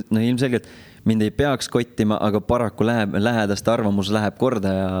 No ilmselgelt mind ei peaks kottima, aga paraku lähedaste arvamus läheb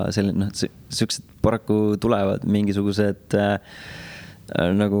korda ja selline, siuksed paraku tulevad mingisugused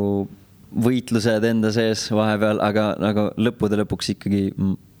nagu võitlused enda sees vahepeal, aga lõppude lõpuks ikkagi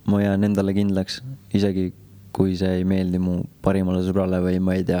ma jään endale kindlaks, isegi kui see ei meeldi mu parimale sõbrale või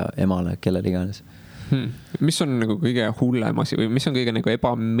ma ei tea, emale, kellel iganes. Mis on nagu kõige hullem asi või mis on kõige nagu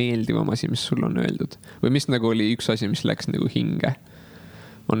ebameeldivam asi, mis sul on öeldud? Või mis nagu oli üks asi, mis läks nagu hinge?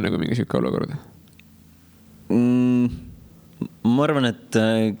 On nagu mingi siuke olukord? Ma arvan, et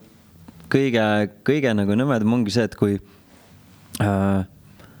kõige nagu nõmedam ongi see, et kui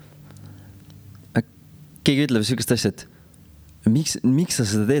keegi ütleb sihukest asja, et miks sa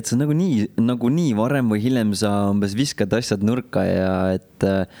seda teed, sa nagu nii varem või hiljem sa umbes viskad asjad nurka ja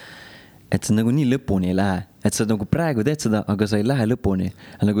et sa nagu nii lõpuni ei lähe, et sa nagu praegu teed seda, aga sa ei lähe lõpuni.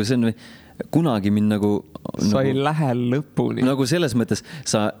 Nagu see on kunagi mind nagu sa ei lähe lõpuni. Nagu selles mõttes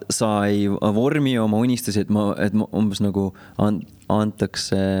sa ei vormi oma unistusi, et ma umbes nagu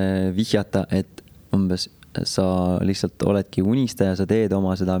antakse vihjata, et umbes sa lihtsalt oledki unistaja, sa teed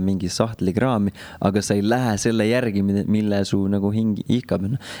oma seda mingi sahtlikraami, aga sa ei lähe selle järgi, mille su nagu hing ihkab.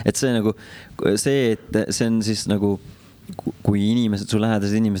 Et see nagu see, et see on siis nagu kui inimesed, su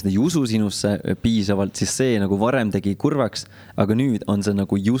lähedased inimesed ei usu sinusse piisavalt, siis see nagu varem tegi kurvaks, aga nüüd on see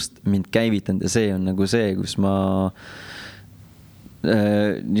nagu just mind käivitanud ja see on nagu see, kus ma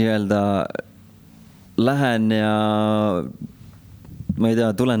nii-öelda lähen ja ma ei tea,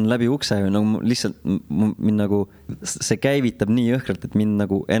 tulen läbi ukse ja nagu lihtsalt mind nagu see käivitab nii jõhkralt, et mind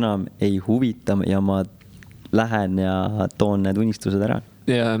nagu enam ei huvita ja ma lähen ja toon need unistused ära.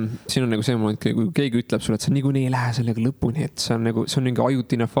 Ja siin on nagu see moment, kui keegi ütleb sulle, et sa niikuinii ei lähe sellega lõpuni, et see on mingi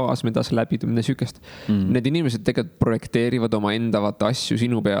ajutine faas, mida sa läbid, mida sükest. Need inimesed tegelikult projekteerivad oma enda vaata asju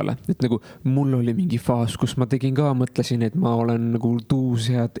sinu peale. Et nagu mul oli mingi faas, kus ma tegin ka, mõtlesin, et ma olen nagu tuus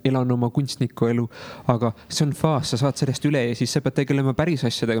ja elan oma kunstniku elu, aga see on faas, sa saad sellest üle ja siis sa pead tegelema päris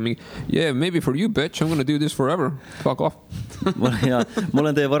asjadega. Mingi, yeah, maybe for you, bitch, I'm gonna do this forever. Fuck off. Ma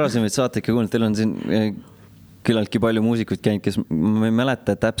olen teie varasemaid saate ikka kuulnud, teil on siin küllaltki palju muusikuid käinud, kes ma ei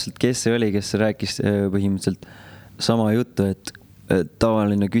mäleta täpselt, kes see oli, kes rääkis põhimõtteliselt sama juttu, et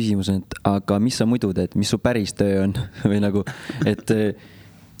tavaline küsimus on, et aga mis sa muidu teed, mis su päris töö on või nagu, et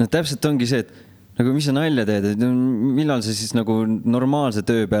no täpselt ongi see, et nagu mis sa nalja teed, et millal sa siis nagu normaalse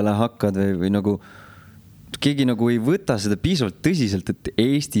töö peale hakkad või nagu keegi nagu ei võta seda piisavalt tõsiselt, et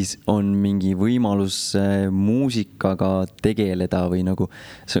Eestis on mingi võimalus muusikaga tegeleda või nagu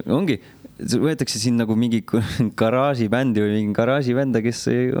see ongi võetakse siin nagu mingi garaažibändi või mingi garaažibända, kes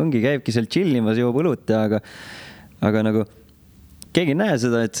ongi, käibki seal chillimas, joob õlut, aga nagu keegi ei näe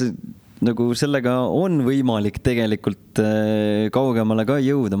seda, et see, nagu sellega on võimalik tegelikult kaugemale ka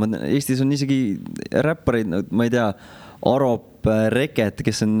jõuda. Eestis on isegi räppareid, ma ei tea, Arop, Reket,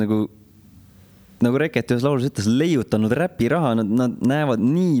 kes on nagu Reket ühes laulus ütles, leiutanud räpiraha, nad näevad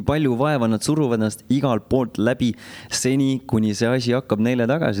nii palju vaeva, nad suruvad ennast igalt poolt läbi seni, kuni see asi hakkab neile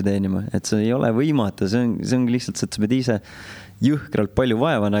tagasi teenima. Et see ei ole võimatu, see on lihtsalt, et sa pead ise jõhkralt palju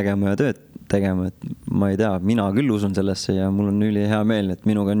vaeva nägema ja tööd tegema. Et ma ei tea, mina küll usun sellesse ja mul on üli hea meel, et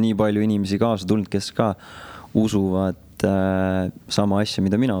minuga on nii palju inimesi kaasa tulnud, kes ka usuvad sama asja,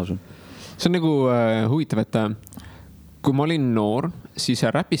 mida mina usun. See on nagu huvitav, et kui ma olin noor, siis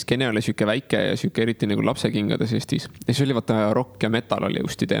räpiskene oli süke väike ja süke eriti nagu lapsekingades Eestis. Ja siis oli vaata rock ja metal oli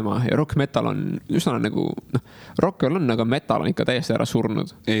justi teema. Ja rock metal on üsna nagu, rock on, aga metal on ikka täiesti ära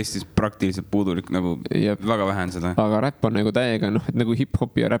surnud. Eestis praktiliselt puudulik, nagu väga vähe on seda. Aga räpp on nagu täiega, et nagu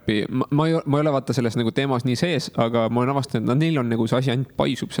hip-hopi ja räpi. Ma ei ole vaata selles nagu teemas nii sees, aga ma olen avastanud, et neil on nagu see asi ainult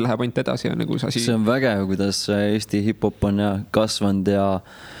paisub, see läheb ainult edasi ja nagu see asi. See on vägev, kuidas Eesti hip-hop on kasvanud ja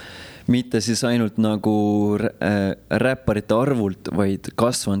mitte siis ainult nagu räpparite arvult, vaid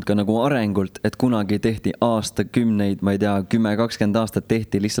kasvanud ka nagu arengult, et kunagi tehti aastakümneid, ma ei tea, 10-20 aastat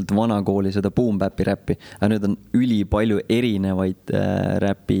tehti lihtsalt vanakooli seda boom-bap'i räppi, aga nüüd on üli palju erinevaid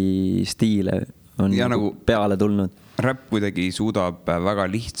räpi stiile on nagu peale tulnud. Räpp kuidagi suudab väga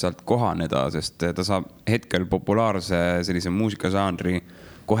lihtsalt kohaneda, sest ta saab hetkel populaarse sellise muusikažanri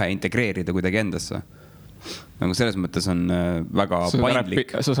kohe integreerida kuidagi endasse. Nagu selles mõttes on väga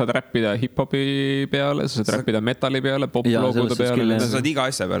paindlik. Sa saad räppida hip-hopi peale, sa saad räppida metalli peale, pop-loogude peale. Sa saad iga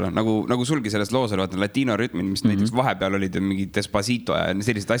asja peale, nagu sulgi selles loos oli, vaata latino rütmid, mis näiteks vahepeal olid mingi Despacito ja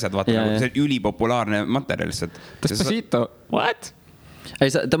sellised asjad, vaata, nagu see ülipopulaarne materjal lihtsalt. Despacito? What? Ei,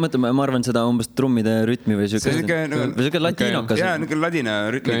 ta mõtleb, ma arvan seda umbes trummide rütmi või siuke latinokas. Jaa, niisugune ladina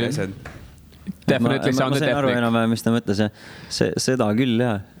rütmid asjad. Ma sain aru enam, mis ta mõtles, seda küll,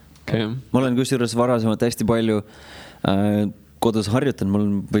 jah. Ma olen kusjuures varasemalt hästi palju kodus harjutanud, mul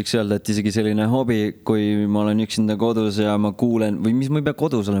võiks öelda, et isegi selline hobi, kui ma olen üksinda kodus ja ma kuulen, või mis ma ei pea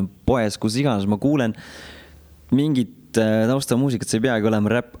kodus olen, poes, kus iganes, ma kuulen mingit taustamuusikat, see ei peagi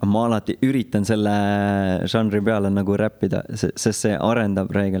olema räpp, ma alati üritan selle žanri peale nagu räppida, sest see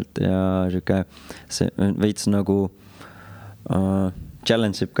arendab reegelt ja see veits nagu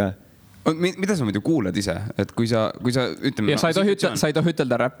challenge ib ka. Mida sa muidu kuulad ise? Et kui sa ütleme... Ja sa ei tohi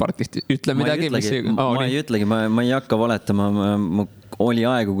ütelda räppartisti. Ütle midagi, mis... Ma ei ütlegi, ma ei hakka valetama. Oli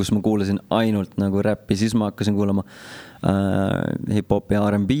aegu, kus ma kuulasin ainult nagu räppi, siis ma hakkasin kuulama hip-hop ja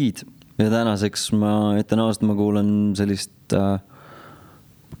R&B'd. Ja tänaseks ma ütlen aastat, ma kuulan sellist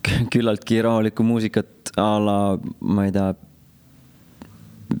küllaltki rahulikku muusikat a la, ma ei tea,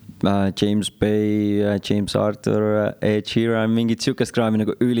 James Bay, James Arthur, Ed Sheeran, mingit siukest kraami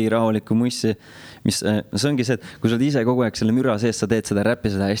nagu ülirahulikku mussi, mis see ongi see, et kui sa oled ise kogu aeg selle müra sees, sa teed seda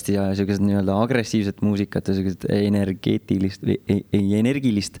räppi, seda hästi ja siukest nii-öelda agressiivset muusikat ja siukest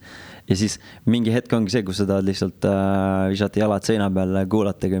energilist ja siis mingi hetk ongi see, kus sa tahad lihtsalt visata jalad seina peale,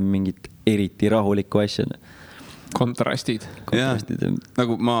 kuulatagi mingit eriti rahulikku asja. Kontrastid.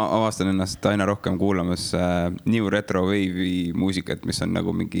 Nagu ma avastan ennast aina rohkem kuulamas new retro wave'i muusikat, mis on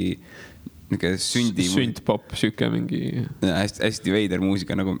nagu mingi sündpop, süke mingi hästi veider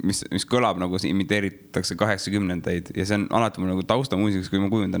muusika, nagu, mis kõlab nagu imiteeritakse 80-ndaid ja see on alati mul nagu taustamuusikas, kui ma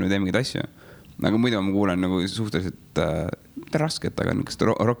kujundan või teen mingeid asju. Nagu muidu ma kuulen nagu suhteliselt rasket, aga niisugust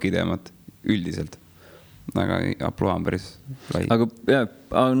rocki teemat üldiselt. Aga aploa on päris lai. Aga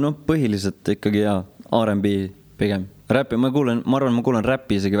no põhiliselt ikkagi R&B pigem. Räppi, ma arvan, ma kuulen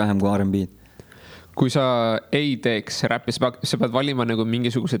räppi isegi vähem kui R&B. Kui sa ei teeks räppi, sa pead valima nagu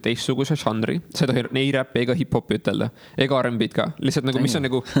mingisuguse teistsuguse žanri. Sa ei tohi ei räppi ega hip-hopi ütelda. Ega R&B-d ka. Lihtsalt nagu, mis on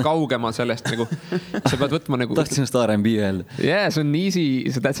nagu kaugema sellest nagu. Sa pead võtma nagu... Tahtsin just R&B öelda. Yeah, see on easy,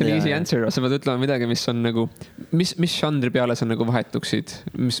 that's an easy answer. Sa pead ütlema midagi, mis on nagu... Mis žanri peale sa nagu vahetuksid?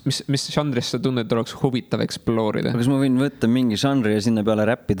 Mis žanris sa tunned, et oleks huvitav exploorida? Kas ma võin võtta mingi žanri ja sinna peale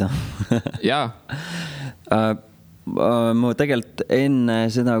räppida? Jaa. Ma tegelikult enne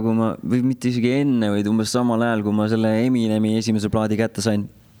seda, kui ma, või mitte isegi enne, vaid umbes samal ajal, kui ma selle Eminemi esimese plaadi kätte sain,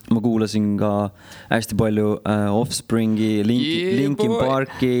 ma kuulasin ka hästi palju Offspringi, Linkin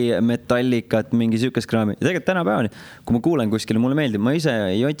Parki, Metallicat, mingi siukest kraami. Ja tegelikult tänapäevani, kui ma kuulen kuskile, mulle meeldib, ma ise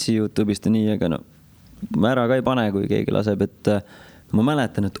ei otsi YouTube'ist ja nii, aga no, ma ära ka ei pane, kui keegi laseb, et ma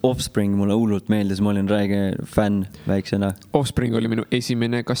mäletan, et Offspring mulle hullult meeldis, ma olin räige fänn väiksena. Offspring oli minu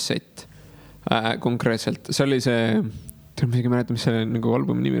esimene kassett. Konkreetselt, see oli see, ma isegi mäletan, mis see nagu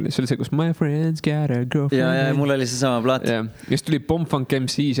albumi nimi oli, see oli see, kus My Friends Got a Girlfriend. Ja mul oli see sama plaat. Ja siis tuli Bomb Funk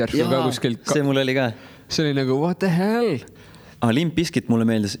MC's järgi ka kuskil. See mul oli ka. See oli nagu, what the hell? Limp Bizkit mulle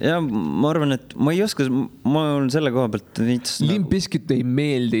meeldis. Ja ma arvan, et ma ei oska, ma olen selle koha pealt Limp Bizkit ei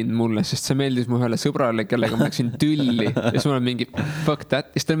meeldinud mulle, sest see meeldis mu ühele sõbrale, kellega ma läksin tülli ja siis ma olen mingi fuck that.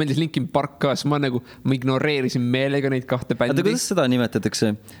 Ja siis ta meeldis Linkin Park ka, siis ma ignoreerisin meelega neid kahte bändi. Aga kuidas seda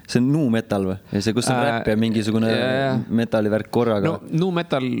nimetatakse? See on nu metal või? Ja see, kus on räpp ja mingisugune metallivärk korraga? No nu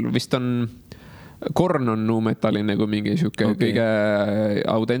metal vist on... Korn on nu metali nagu mingi siuke kõige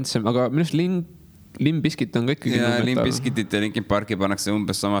autentsem, aga minust Limp Bizkit on kõik Limp Bizkitit ja Linkin Parki pannakse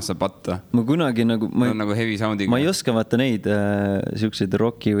umbes samasse patta. Ma kunagi nagu... nagu heavy soundiga. Ma ei oska vaata neid siukseid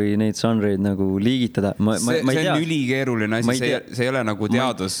rocki või neid žanreid nagu liigitada. See on ülikeeruline asi, see ei ole nagu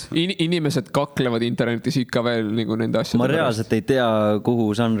teadus. Inimesed kaklevad internetis ikka veel nagu nende asjade. Ma reaalselt ei tea, kuhu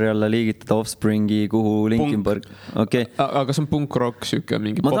žanri alla liigitada Offspringi, kuhu Linkin Park. Okay. Aga see on punk-rock siuke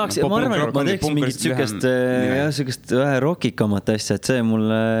mingi ma arvan, et ma teeks mingit siukest vähe rockikamat asja, et see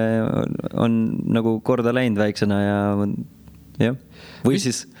mulle on nagu korda läinud väiksena ja või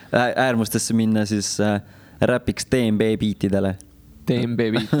siis äärmustesse minna siis räpiks DMB beatidele. DMB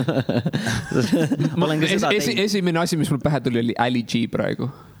beat. Esimene asi, mis mul pähe tuli, oli Ali G praegu.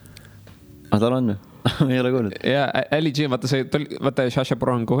 Tal on? Ei ole kuulnud. Ja Ali G, vaata Sasha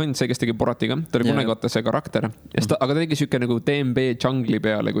Baron Cohen, see, kes tegi Boratiga, ta oli kunagi vaata see karakter. Aga ta tegi siuke nagu DMB jungli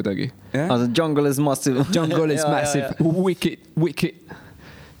peale kuidagi. Jungle is massive. Jungle is massive. Wicked.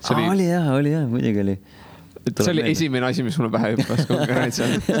 Oli jah, muidugi oli. See oli esimene asi, mis mulle pähe hüppas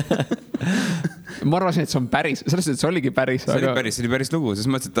konkreetselt. Ma arvasin, et see on päris, sellest, et see oligi päris. See oli päris lugu, sest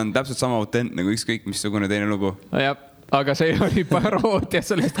mõtlesin, et ta on täpselt sama autent nagu ükskõik missugune teine lugu. Ja, aga see oli paroodia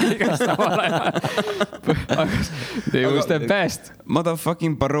sellest kõigest samal ajal. They was the best.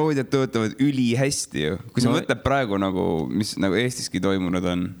 Motherfucking paroodiad töötavad üli hästi ju. Kui sa mõtled praegu nagu, mis nagu Eestiski toimunud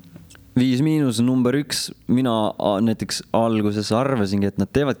on. 5- number 1, mina näiteks alguses arvasingi, et nad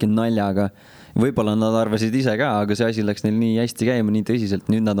teevadki naljaga. Võib-olla nad arvasid ise ka, aga see asi läks neil nii hästi käima, nii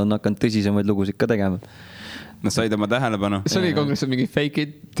tõsiselt. Nüüd nad on hakanud tõsisemaid lugusid ka tegema. Nad said oma tähelepanu. See oli konkreetselt mingi fake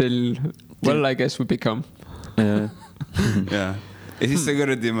it till well I guess we become. Ja siis see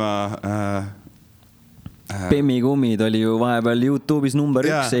kõrdi ma... Pemmikummid oli ju vahepeal YouTube'is number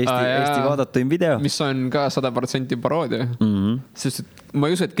 1 Eesti vaadatuim video. Mis on ka 100% paroodia. Sest ma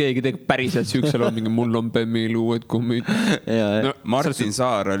ei usu, et keegi teeb päriselt süüksel on mingi mul on Pemmil uued kummid. Martin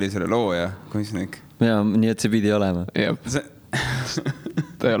Saar oli selle looja, kunstnik. Ja, nii et see pidi olema.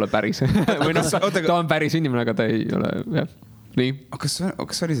 Ta ei ole päris. Ta on päris inimene, aga ta ei ole. Nii.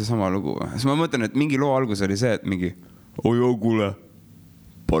 Kas oli see sama lugu? Siis ma mõtlen, et mingi loo algus oli see, et mingi kuule,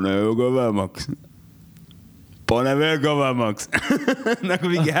 pane ju ka vähemaks. pane veel kõvemaks.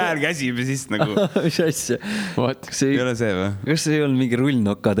 Nagu mingi hääl käsib ja siis nagu. Mis asja? Ei ole see või? Kas see ei olnud mingi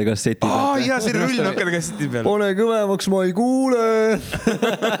rullnokkade kasseti peal? Jaa, see rullnokkade kasseti peal. Pane kõvemaks, ma ei kuule.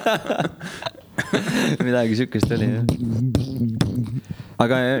 Midagi sükest oli.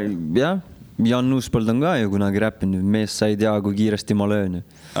 Aga jah, Jan Uuspõld on ka ju kunagi räppinud. Mees sa ei tea, kui kiiresti ma löön.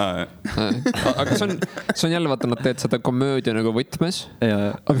 Aga see on jälle vaata, nad teed seda komöödia nagu võtmes.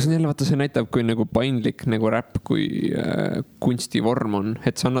 Aga see on jälle vaata, see näitab, kui nagu paindlik nagu räpp, kui kunstivorm on.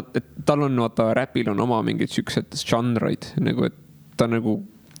 Et tal on vaata, räpil on oma mingid süksed žanreid. Nagu, et ta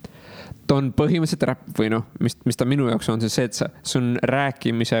on põhimõtteliselt räpp või noh, mis ta minu jaoks on see, et see on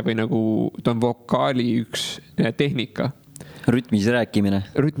rääkimise või nagu ta on vokaali üks tehnika. Rütmis rääkimine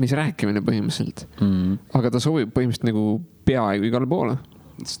põhimõtteliselt. Aga ta sobib põhimõtteliselt nagu peaaegu igale poole.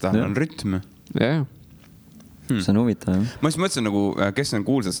 Ta on rütm. Jah. See on huvitav. Ma just mõtlesin nagu, kes on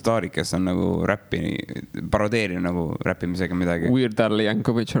kuulsad staarid, kes on nagu parodeerinud nagu räppimisega midagi. Weird Al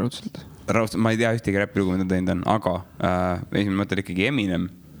Yankovic raudselt. Ma ei tea ühtegi räppilugu, mida teinud on, aga esimene mõte ikkagi Eminem.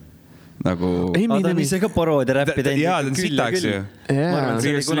 Nagu... ta on ise ka paroodia räppi teinud. Jaa, ta on sitaks ju. Ma arvan, et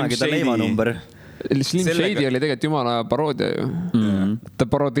see oli kunagi ta leivanumber. Slim Shady oli tegelikult jumala paroodia ju. Ta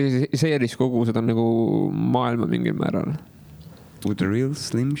parodiseeris kogu seda nagu maailma mingil määral. With the real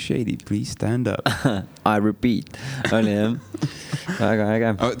Slim Shady, please stand up. I repeat. Oli jah. Väga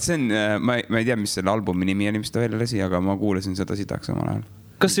äge. See on, ma ei tea, mis selle albumi nimi on, mis ta välja lasi, aga ma kuulasin seda sitaks omal ajal.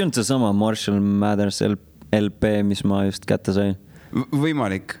 Kas see on see sama Marshall Mathers LP, mis ma just kätte sain?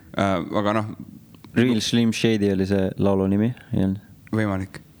 Võimalik, aga noh. Real Slim Shady oli see laulu nimi.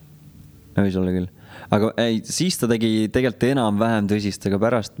 Võimalik. Võis olla küll. Aga siis ta tegi tegelikult enam-vähem tõsist, aga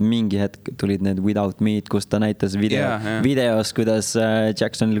pärast mingi hetk tulid need Without Me'd, kus ta näitas videos, kuidas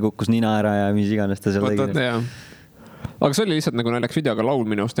Jacksonil kukkus nina ära ja mis iganes ta seal tegi. Aga see oli lihtsalt nagu naljakas video, aga laul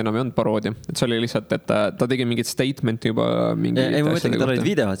minu arust enam ei olnud paroodia. Et see oli lihtsalt, et ta tegi mingit statement juba mingi... Ei, ma mõtlen, et tal olid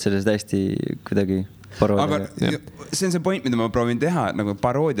videod sellest hästi kuidagi paroodia. Aga see on see point, mida ma proovin teha, nagu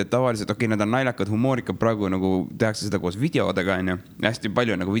paroodiad tavaliselt, nad on naljakad, humoorikad praegu nagu tehakse seda koos videodega, hästi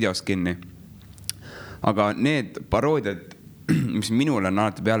palju nagu videost kinni. Aga need paroodiad, mis minul on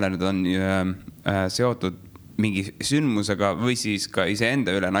alati peale, need on seotud mingi sündmusega või siis ka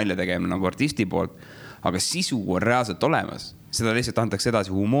iseenda üle nalja tegema nagu artisti poolt, aga sisu on reaalselt olemas. Seda lihtsalt antakse edasi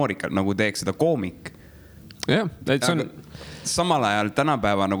humoorikalt, nagu teeks seda koomik. Jah, et see on... Samal ajal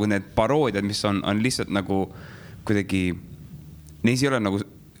tänapäeva nagu need paroodiad, mis on lihtsalt nagu kuidagi, neis ei ole nagu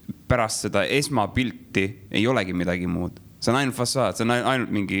pärast seda esmapilti ei olegi midagi muud. See on ainult fassaad, see on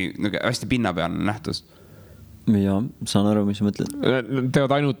ainult mingi hästi pinnapealne nähtus. Jaa, saan aru, mis mõtled.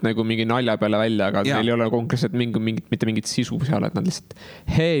 Teevad ainult nagu mingi nalja peale välja, aga neil ei ole konkreetselt mitte mingit sisu seal, et nad lihtsalt,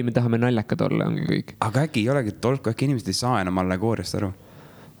 hei, me tahame naljakad olla, ongi kõik. Aga äkki ei olegi tolku, äkki inimesed ei saa enam allegooriast aru.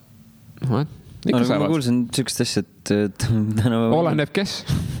 Ma kuulsin sükst asja, et oleneb kes.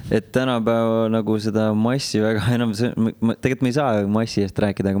 Et tänapäeva nagu seda massi väga enam, tegelikult me ei saa massi eest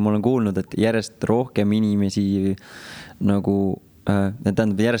rääkida, aga ma olen kuulnud, et järjest rohkem inimesi nagu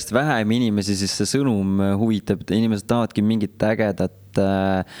tähendab järjest vähem inimesi, siis see sõnum huvitab, et inimesed tahavadki mingit ägedat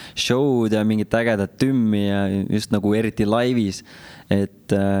show'd ja mingit ägedat tümmi ja just nagu eriti laivis,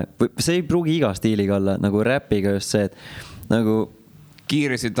 et see ei pruugi iga stiiliga olla, nagu räpiga just see, et nagu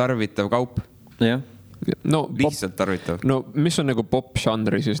kiiresti tarvitav kaup. Jah. No, lihtsalt tarvitav. No mis on nagu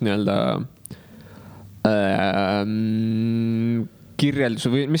pop-žanri siis nii-öelda kirjeldus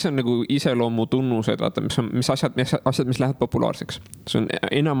või mis on nagu iseloomu tunnused, vaata, mis asjad, mis lähevad populaarseks. See on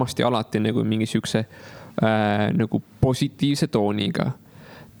enamasti alati nagu mingi sükse nagu positiivse tooniga.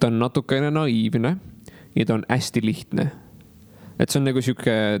 Ta on natukene naiivne ja ta on hästi lihtne. Et see on nagu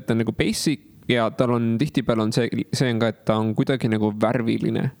süke, ta on nagu basic ja tal on tihtipeale on see on ka, et ta on kuidagi nagu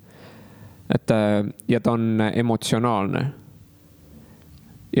värviline. Et, ja ta on emotsionaalne.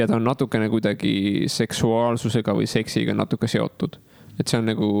 Ja ta on natukene kuidagi seksuaalsusega või seksiga natuke seotud. Et see on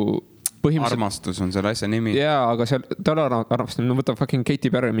nagu põhimõtteliselt... Armastus on selle asja nimi. Jaa, aga seal, ta on armastus. No võtab fucking Katy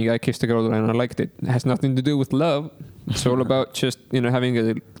Perry, mingi I kissed a girl and I liked it. It has nothing to do with love. It's all about just, having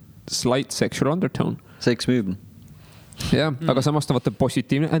a slight sexual undertone. Seks müüb. Jah, aga samas ta vaata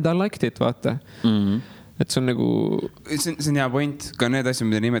positiivne and I liked it, vaata. Et see on nagu... See on hea point. Ka need asjad,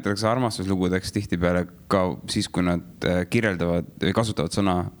 mida nimetatakse armastuslugudeks tihtipeale ka siis, kui nad kirjeldavad või kasutavad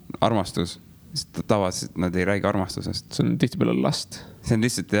sõna armastus, tavaliselt nad ei räägi armastusest. See on tihtipeale last. See on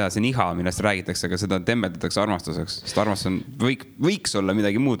lihtsalt, see on iha, millest räägitakse, aga seda tembeldatakse armastuseks. Sest armastus on, võiks olla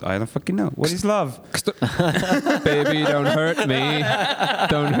midagi muud. I don't fucking know. What is love? Baby, don't hurt me.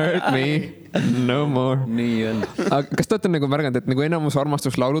 Don't hurt me. No more. Nii on. Aga kas te olete nagu märganud, et nagu enamus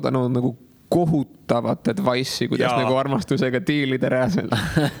armastuslaulud on nagu kohutavat advice'i, kuidas nagu armastusega diilida reaalselt.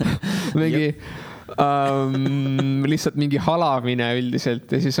 Mingi lihtsalt mingi halamine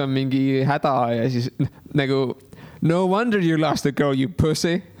üldiselt ja siis on mingi häda ja siis nagu no wonder you lost a girl, you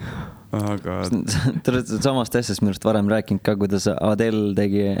pussy. Aga Te olete samast asjast minust varem rääkinud ka, kuidas Adele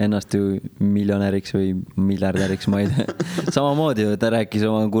tegi ennast ju miljonäriks või miljardäriks, ma ei tea. Samamoodi ju, ta rääkis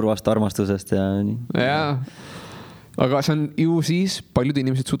oma kurvast armastusest ja nii. Jaa. Aga see on ju siis paljud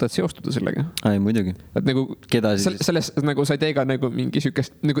inimesed suudavad seostuda sellega. Ai, muidugi. Et nagu, keda siis? Selles nagu sa ei tee ka nagu mingi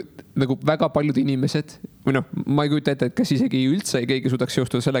sükest, nagu väga paljud inimesed, või noh, ma ei kujuta ette, et kas isegi üldse keegi suudaks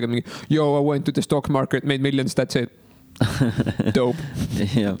seostuda sellega mingi, yo, I went to the stock market, made millions, that's it. Dope.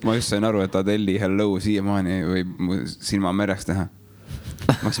 Ma just sain aru, et Adeli Hello siiamaani võib mu silma mereks teha.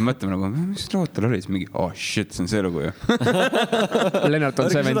 Ma hakkasin mõtlema nagu, mis lood tal oli, siis mingi, oh shit, see on see lugu ju. Lennart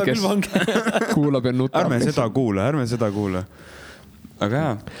on see vend, kes kuulab ja nutab. Ärme seda kuula. Aga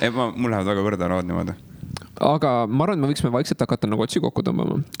jah, mul lähevad väga kõrda lood niimoodi. Aga ma arvan, et me võiksime vaikselt hakata nagu otsi kokku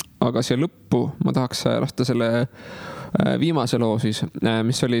tõmbama. Aga siia lõppu ma tahaks lasta selle viimase loo siis,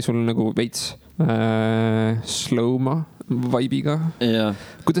 mis oli sul nagu veits slowma vibe'iga.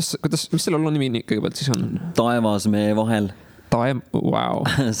 Kuidas, mis selle loo nimi kõigepealt siis on? Taevas meie vahel. Wow.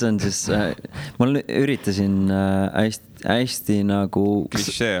 See on siis, ma üritasin hästi nagu...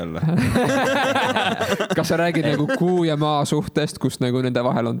 Klišee olla. Kas sa räägid nagu kuu ja maa suhtest, kus nagu nende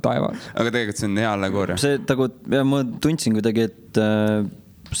vahel on taevas? Aga tegelikult see on hea allegooria. See tagu, ja ma tundsin kuidagi, et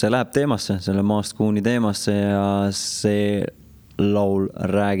see läheb teemasse, selle maast kuuni teemasse ja see laul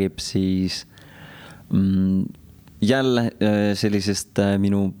räägib siis jälle sellisest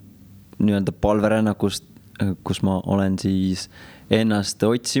minu nii-öelda palverännakust, kus ma olen siis ennast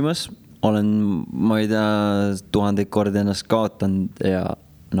otsimas, olen, ma ei tea, 1000 kordi ennast kaotanud ja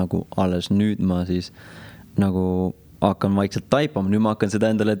nagu alles nüüd ma siis nagu hakkan vaikselt taipama, nüüd ma hakkan seda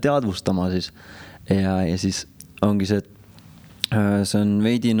endale teadvustama siis ja siis ongi see, et see on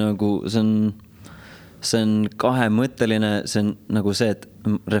veidi nagu, see on kahemõtteline, see on nagu see, et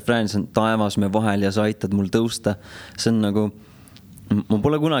refräänis on taevas me vahel ja sa aitad mul tõusta, see on nagu ma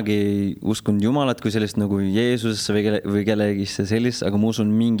pole kunagi uskunud Jumalat kui sellist nagu Jeesusesse või kellegisse sellist, aga ma usun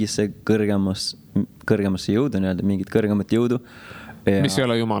mingisse kõrgemasse jõudu, mingit kõrgemat jõudu. Mis ei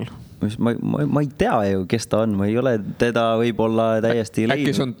ole Jumal? Ma ei tea ju, kes ta on, ma ei ole teda võib-olla täiesti leidnud.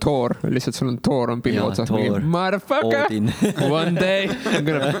 Äkki see on Thor, lihtsalt sul on Thor on pilli otsas. Motherfucker, one day.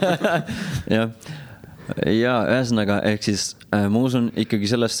 Ja, ühesõnaga, ehk siis ma usun ikkagi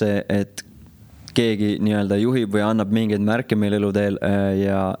sellesse, et keegi nii-öelda juhib või annab mingeid märke meil eluteel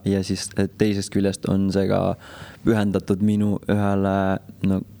ja siis teisest küljest on see ka pühendatud minu ühele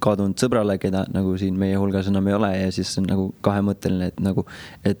kadunud sõbrale, keda nagu siin meie hulgas enam ei ole ja siis on nagu kahemõtteline, et nagu,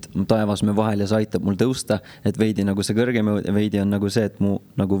 et taevas me vahel ja see aitab mul tõusta, et veidi nagu see kõrgem jõud ja veidi on nagu see, et mu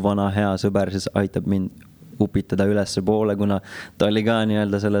nagu vana hea sõber siis aitab mind upitada ülesse poole, kuna ta oli ka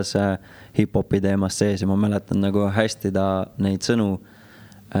nii-öelda selles hip-hopi teemas sees ja ma mäletan nagu hästi ta neid sõnu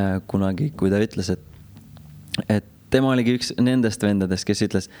kunagi, kui ta ütles, et tema oligi üks nendest vendadest, kes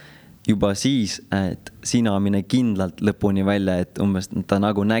ütles juba siis, et sina mine kindlalt lõpuni välja, et umbes ta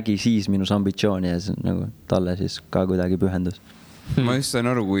nagu nägi siis minus ambitsiooni ja nagu talle siis ka kuidagi pühendus. Ma just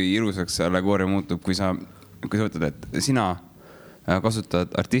sain aru, kui ilusaks see allegooria muutub, kui sa võtad, et sina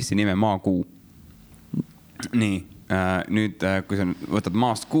kasutad artisti nime Maakuu. Nii, nüüd kui sa võtad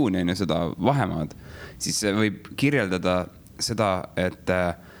maast kuuni ja seda vahemaad, siis võib kirjeldada seda, et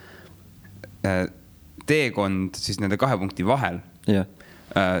teekond siis nende kahe punkti vahel. Yeah.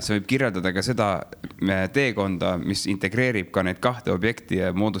 See võib kirjeldada ka seda teekonda, mis integreerib ka neid kahte objekti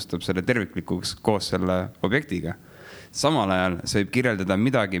ja moodustab selle terviklikuks koos selle objektiga. Samal ajal see võib kirjeldada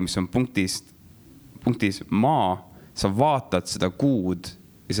midagi, mis on punktis maa, sa vaatad seda kuud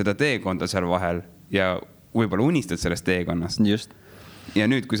ja seda teekonda seal vahel ja võib-olla unistad sellest teekonnast. Just. Ja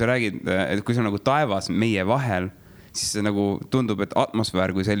nüüd, kui sa räägid, et kui see on nagu taevas meie vahel, siis see nagu tundub, et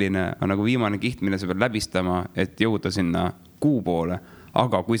atmosfäär kui selline on nagu viimane kiht, mille sa pead läbistama, et jõuda sinna kuu poole.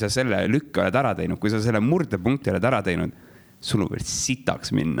 Aga kui sa selle lükka oled ära teinud, kui sa selle murdepunkti oled ära teinud, sul on veel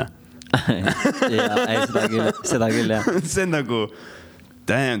sitaks minna. Seda küll, jah. See on nagu,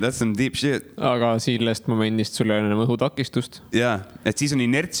 damn, that's some deep shit. Aga sellest momendist sul ei ole enam õhutakistust. Jaa, et siis on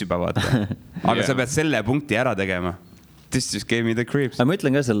inerts juba vaata. Aga sa pead selle punkti ära tegema. This just gave me the creeps. Ma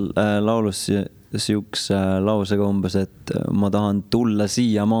ütlen ka seal laulus siuks lausega umbes, et ma tahan tulla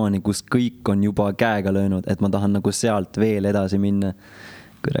siia maani, kus kõik on juba käega löönud, et ma tahan nagu sealt veel edasi minna.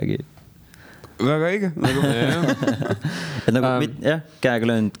 Kuidagi. Väga õige. Et nagu, jah,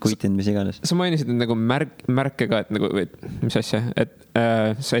 käega löönud, kuitinud, mis iganes. Sa mainisid nagu märke ka, et nagu, mis asja, et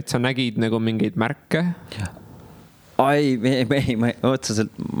sa nägid nagu mingeid märke? Ai,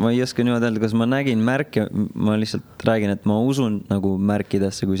 otseselt, ma ei oska niimoodi öelda, kas ma nägin märke, ma lihtsalt räägin, et ma usun nagu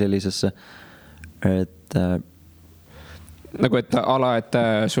märkidesse kui sellisesse, et nagu, et ala, et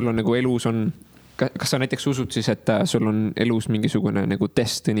sul on nagu elus on, kas sa näiteks usud siis, et sul on elus mingisugune nagu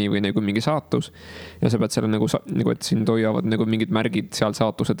destiny või nagu mingi saatus ja sa pead selle nagu, et sind hoiavad nagu mingid märgid seal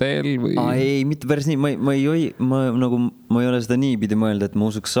saatuse teel või? Ei, mitte päris nii. Ma ei ole seda niipidi mõelda, et ma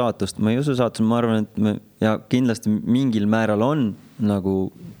usuks saatust. Ma ei usu saatust, ma arvan, et ja kindlasti mingil määral on nagu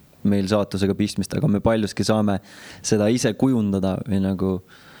meil saatusega pistmist, aga me paljuski saame seda ise kujundada või nagu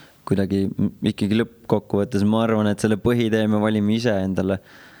kuidagi ikkagi lõppkokkuvõttes. Ma arvan, et selle põhitee me valime ise endale.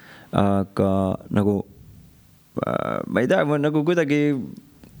 Aga nagu ma ei tea, ma nagu kuidagi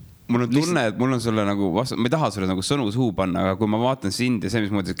mul on tunne, et mul on sulle nagu ma ei taha sulle nagu sõnu suhu panna, aga kui ma vaatan sind ja see,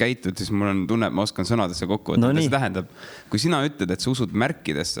 mis moodi käitud, siis mul on tunne, et ma oskan sõnadesse kokku võtta. See tähendab, kui sina ütled, et sa usud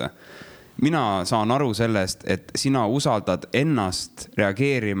märkidesse, mina saan aru sellest, et sina usaldad ennast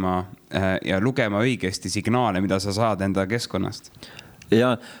reageerima ja lugema õigesti signaale, mida sa saad enda keskkonnast.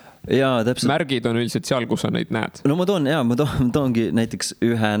 Ja täpselt. Märgid on üldiselt seal, kus sa neid näed. No ma toongi näiteks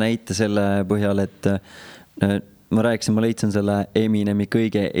ühe näite selle põhjal, et ma leidsin selle Eminemi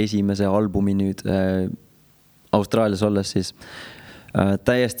kõige esimese albumi nüüd Austraalias olles siis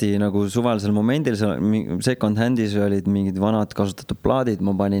täiesti nagu suvalisel momendil second handis olid mingid vanad kasutatud plaadid,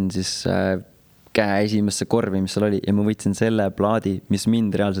 ma panin siis käe esimesse korvi, mis seal oli ja ma võtsin selle plaadi, mis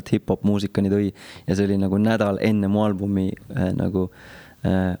mind reaalselt hip-hop muusikani tõi ja see oli nagu nädal enne mu albumi nagu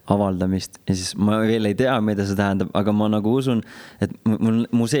avaldamist ja siis ma veel ei tea, mida see tähendab, aga ma nagu usun, et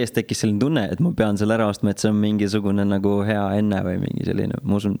mu sees tekkis selline tunne, et ma pean selle ära ostma, et see on mingisugune nagu hea enne või mingi selline,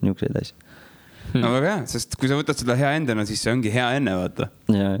 ma usun niisuguseid asju. No väga hea, sest kui sa võtad seda hea endena, siis see ongi hea enne, vaata.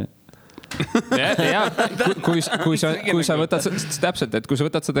 Ja, kui sa võtad täpselt, et kui sa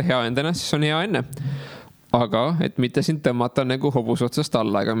võtad seda hea endena, siis on hea enne. Aga et mitte sind tõmmata nagu hobus otsast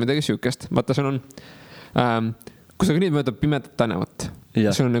alla ega midagi süükest. Vaata, see on kui sa kõnnid mööda pimedat tänavat,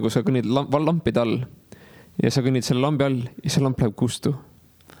 see on nagu sa kõnnid lampide all ja sa kõnnid selle lambi all ja see lamp läheb kustu.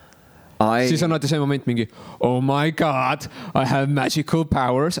 Siis on alati see moment mingi oh my god, I have magical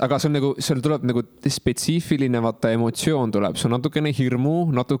powers, aga see on nagu, seal tuleb nagu spetsiifiline vaata emotsioon tuleb, see on natukene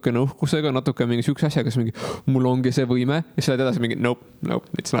hirmu, natukene uhkusega, natuke mingi sükse asja, kas mingi mul ongi see võime ja sa lähed edasi mingi nope,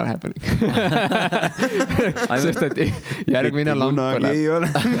 it's not happening. Sest et järgmine lamp põleb. Ei ole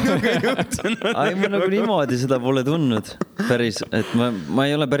ma nagu niimoodi seda pole tundnud päris, et ma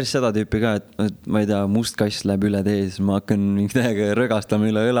ei ole päris seda tüüpi ka, et ma ei tea, must kass läheb üle tees, ma hakkan mingi täiega rõgastama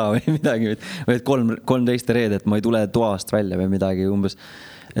üle õla või midagi, või et 13 reedet ma ei tule toast välja või midagi umbes,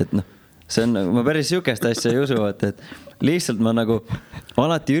 et noh, see on, ma päris sihukest asja ei usu, et lihtsalt ma nagu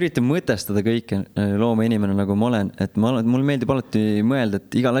alati üritan mõtestada kõike loomeinimene nagu ma olen, et mul meeldib alati mõelda,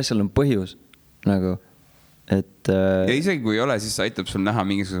 et igal asjal on põhjus nagu, et ja isegi kui ei ole, siis aitab sul näha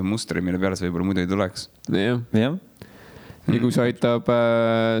mingisuguse mustri, mille peale sa võib-olla muidu ei tuleks. Jah. Ja kui see aitab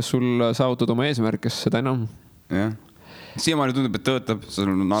sul saavutada oma eesmärkes, seda enam. Jah. Siiamaani tundub, et töötab.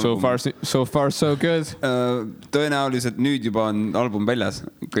 So far, so good. Tõenäoliselt nüüd juba on album väljas,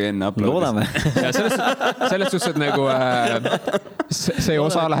 kui enne uploadis. Loodame. Ja selles suhtes, et nagu see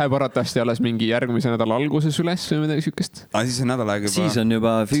osa läheb aratavasti alles mingi järgmise nädala alguses üles või midagi sükest. Siis on nädal aeg juba. Siis on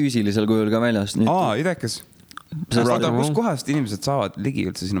juba füüsilisel kujul ka väljas. Idekas. Kus kohast inimesed saavad ligi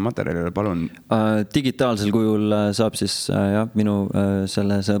üldse sinu materjalile, palun? Digitaalsel kujul saab siis minu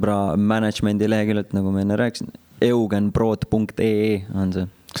selle sõbra managemendi leheküljelt, nagu ma enne rääkisin, eugenprod.ee on see.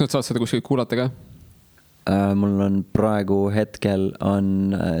 Kas nad saavad seda kuskil kuulata ka? Mul on praegu hetkel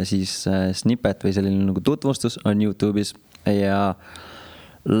on siis snippet või selline nagu tutvustus on YouTube'is ja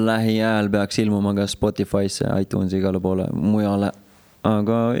lähiajal peaks ilmuma ka Spotify'sse, iTunes'i igale poole mujale.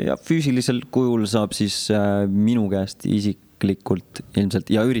 Aga füüsilisel kujul saab siis minu käest isiklikult ilmselt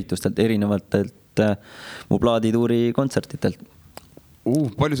ja üritustelt erinevatelt mu plaadituuri kontsertitelt.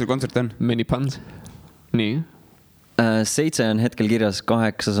 Palju sul kontserte on? Many puns. Nii? 7 on hetkel kirjas,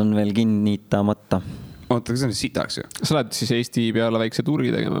 8 on veel kinnitamata. Oota, kas see on sitaks ju? Sa lähed siis Eesti peale väikse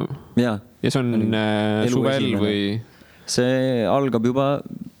tuuri tegema? Ja see on suvel või? See algab juba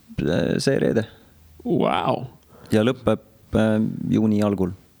see reede. Wow. Ja lõpeb juuni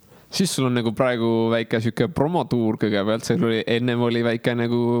algul. Siis sul on nagu praegu väike süke promotuur kõigepealt, seal oli, ennem oli väike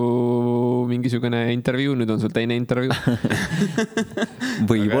nagu mingisugune intervjuu, nüüd on sul teine intervjuu.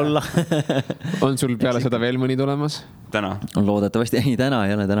 Võib-olla. On sul peale seda veel mõni tulemas? Täna? Loodetavasti, ei täna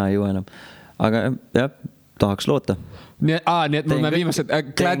ei ole, täna ei jõua enam. Aga jah, tahaks loota. Nii et mul me viimased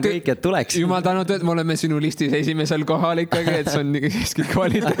teen kõik, et tuleks. Jumal tänud, et me oleme sinu listis esimesel kohal ikkagi, et see on siiski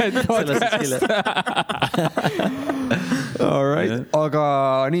kvaliteet podcast. Alright. Aga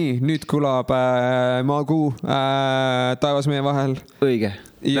nii, nüüd kulab Maakuu taevas meie vahel. Õige.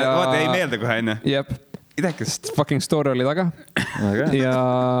 Vaata, ei meelde kohe enne. Jep. idekest fucking story oli taga. Ja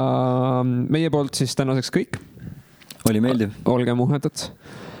meie poolt siis tänaseks kõik. Oli meeldiv. Olge muhedad.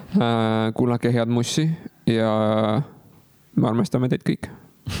 Kuulake head mussi ja me armastame teid kõik.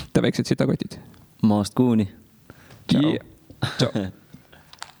 Te väiksed sitakotid. Maast kuuni. Tšau. Tšau.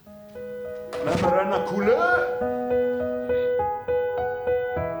 Lähme rännakule!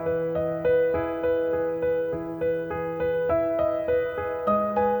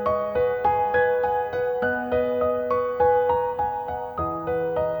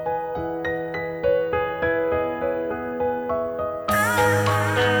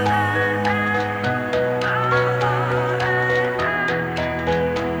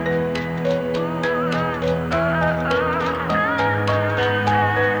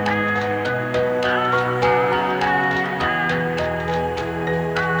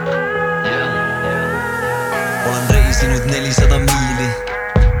 Olen reisinud 400 miili,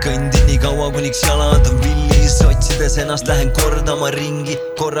 kõndin nii kaua kuniks jalad on villis, otsides ennast lähen kordama ringi.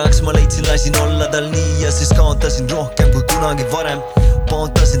 Korraks ma leidsin, lasin olla tal nii ja siis kaotasin rohkem kui kunagi varem.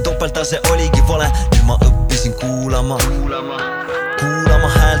 Paotasin topeltase oligi vale, nüüd ma õppisin kuulama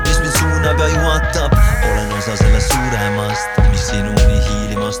häält, mis mind suunab ja juhatab. Olen osa sellest suuremast, mis sinuni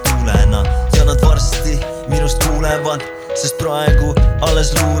hiilimas tulena ja nad varsti minust kuulevad. Sest praegu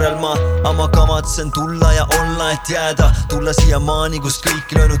alles luurel ma kavatsen tulla ja olla, et jääda. Tulla siia maani, kus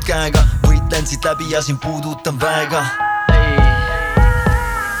kõik löönud käega. Võitlen siit läbi ja siin puudutan väega.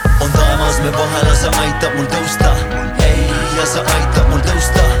 On taevas me vahel ja sa aitab mul tõusta. Ja sa aitab mul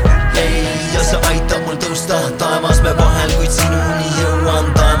tõusta. Ja sa aitab mul tõusta. Taevas me vahel, kuid sinuni jõuan.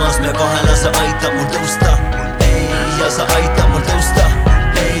 Taevas me vahel ja sa aitab mul tõusta. Ja sa aitab mul tõusta.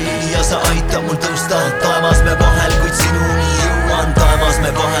 Ja sa aitab mul tõusta. Taevas me vahel, kuid sinuni jõuan. Taevas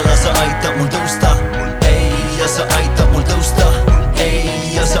me vahel ja sa aitab mul tõusta. Ja sa aitab mul tõusta.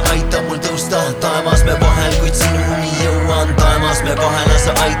 Ja sa aitab mul tõusta. Taevas me vahel, kuid sinuni jõuan. Taevas me vahel ja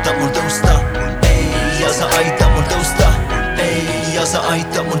sa aitab mul tõusta. Ja sa aitab mul tõusta. Ja sa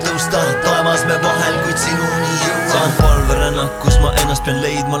aitab mul tõusta. Taevas me vahel, kuid sinuni jõuan. Palverännak, kus ma ennast pean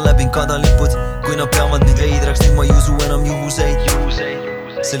leidma. Läbin kadalipud, kui nad peavad neid veidraks. Nüüd ma ei usu enam juhuseid.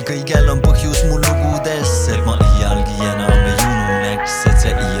 Sel kõigel on põhjus mu lugudes, et ma iialgi enam ei ununeks, et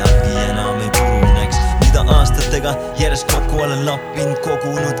see iialgi enam ei puruneks. Mida aastatega järjest kokku olen lappinud,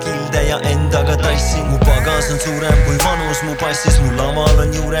 kogunud kilde ja endaga tassin. Mu pagas on suurem kui vanus mu passis, mu laval on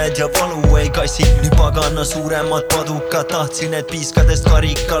juured ja valu ei kassi. Nüüd pagana suuremad padukad, tahtsin, et piiskadest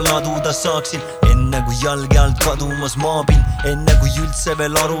karika laduda saaksin. Enne kui jalge alt kadumas maabin, enne kui üldse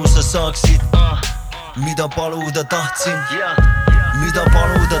veel aru sa saaksid. Mida paluda tahtsin? Mida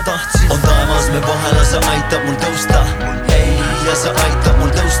paluda tahtsin? On taevas me vahel ja sa aitab mul tõusta. Ja sa aitab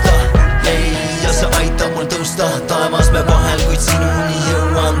mul tõusta. Ja sa aitab mul tõusta. Taevas me vahel, kuid sinuni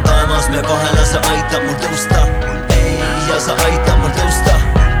jõuan. Taevas me vahel ja sa aitab mul tõusta. Ja sa aitab mul tõusta.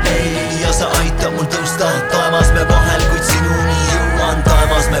 Ja sa aitab mul tõusta. Taevas me vahel, kuid sinuni jõuan.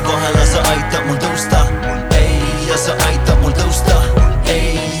 Taevas me vahel ja sa aitab mul tõusta. Ja sa aitab mul tõusta.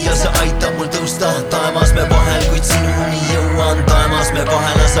 Ja sa aitab mul tõusta. Taevas me vahel, kuid sinuni jõuan. Taevas me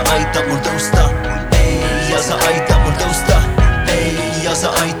vahel ja sa aitab mul tõusta.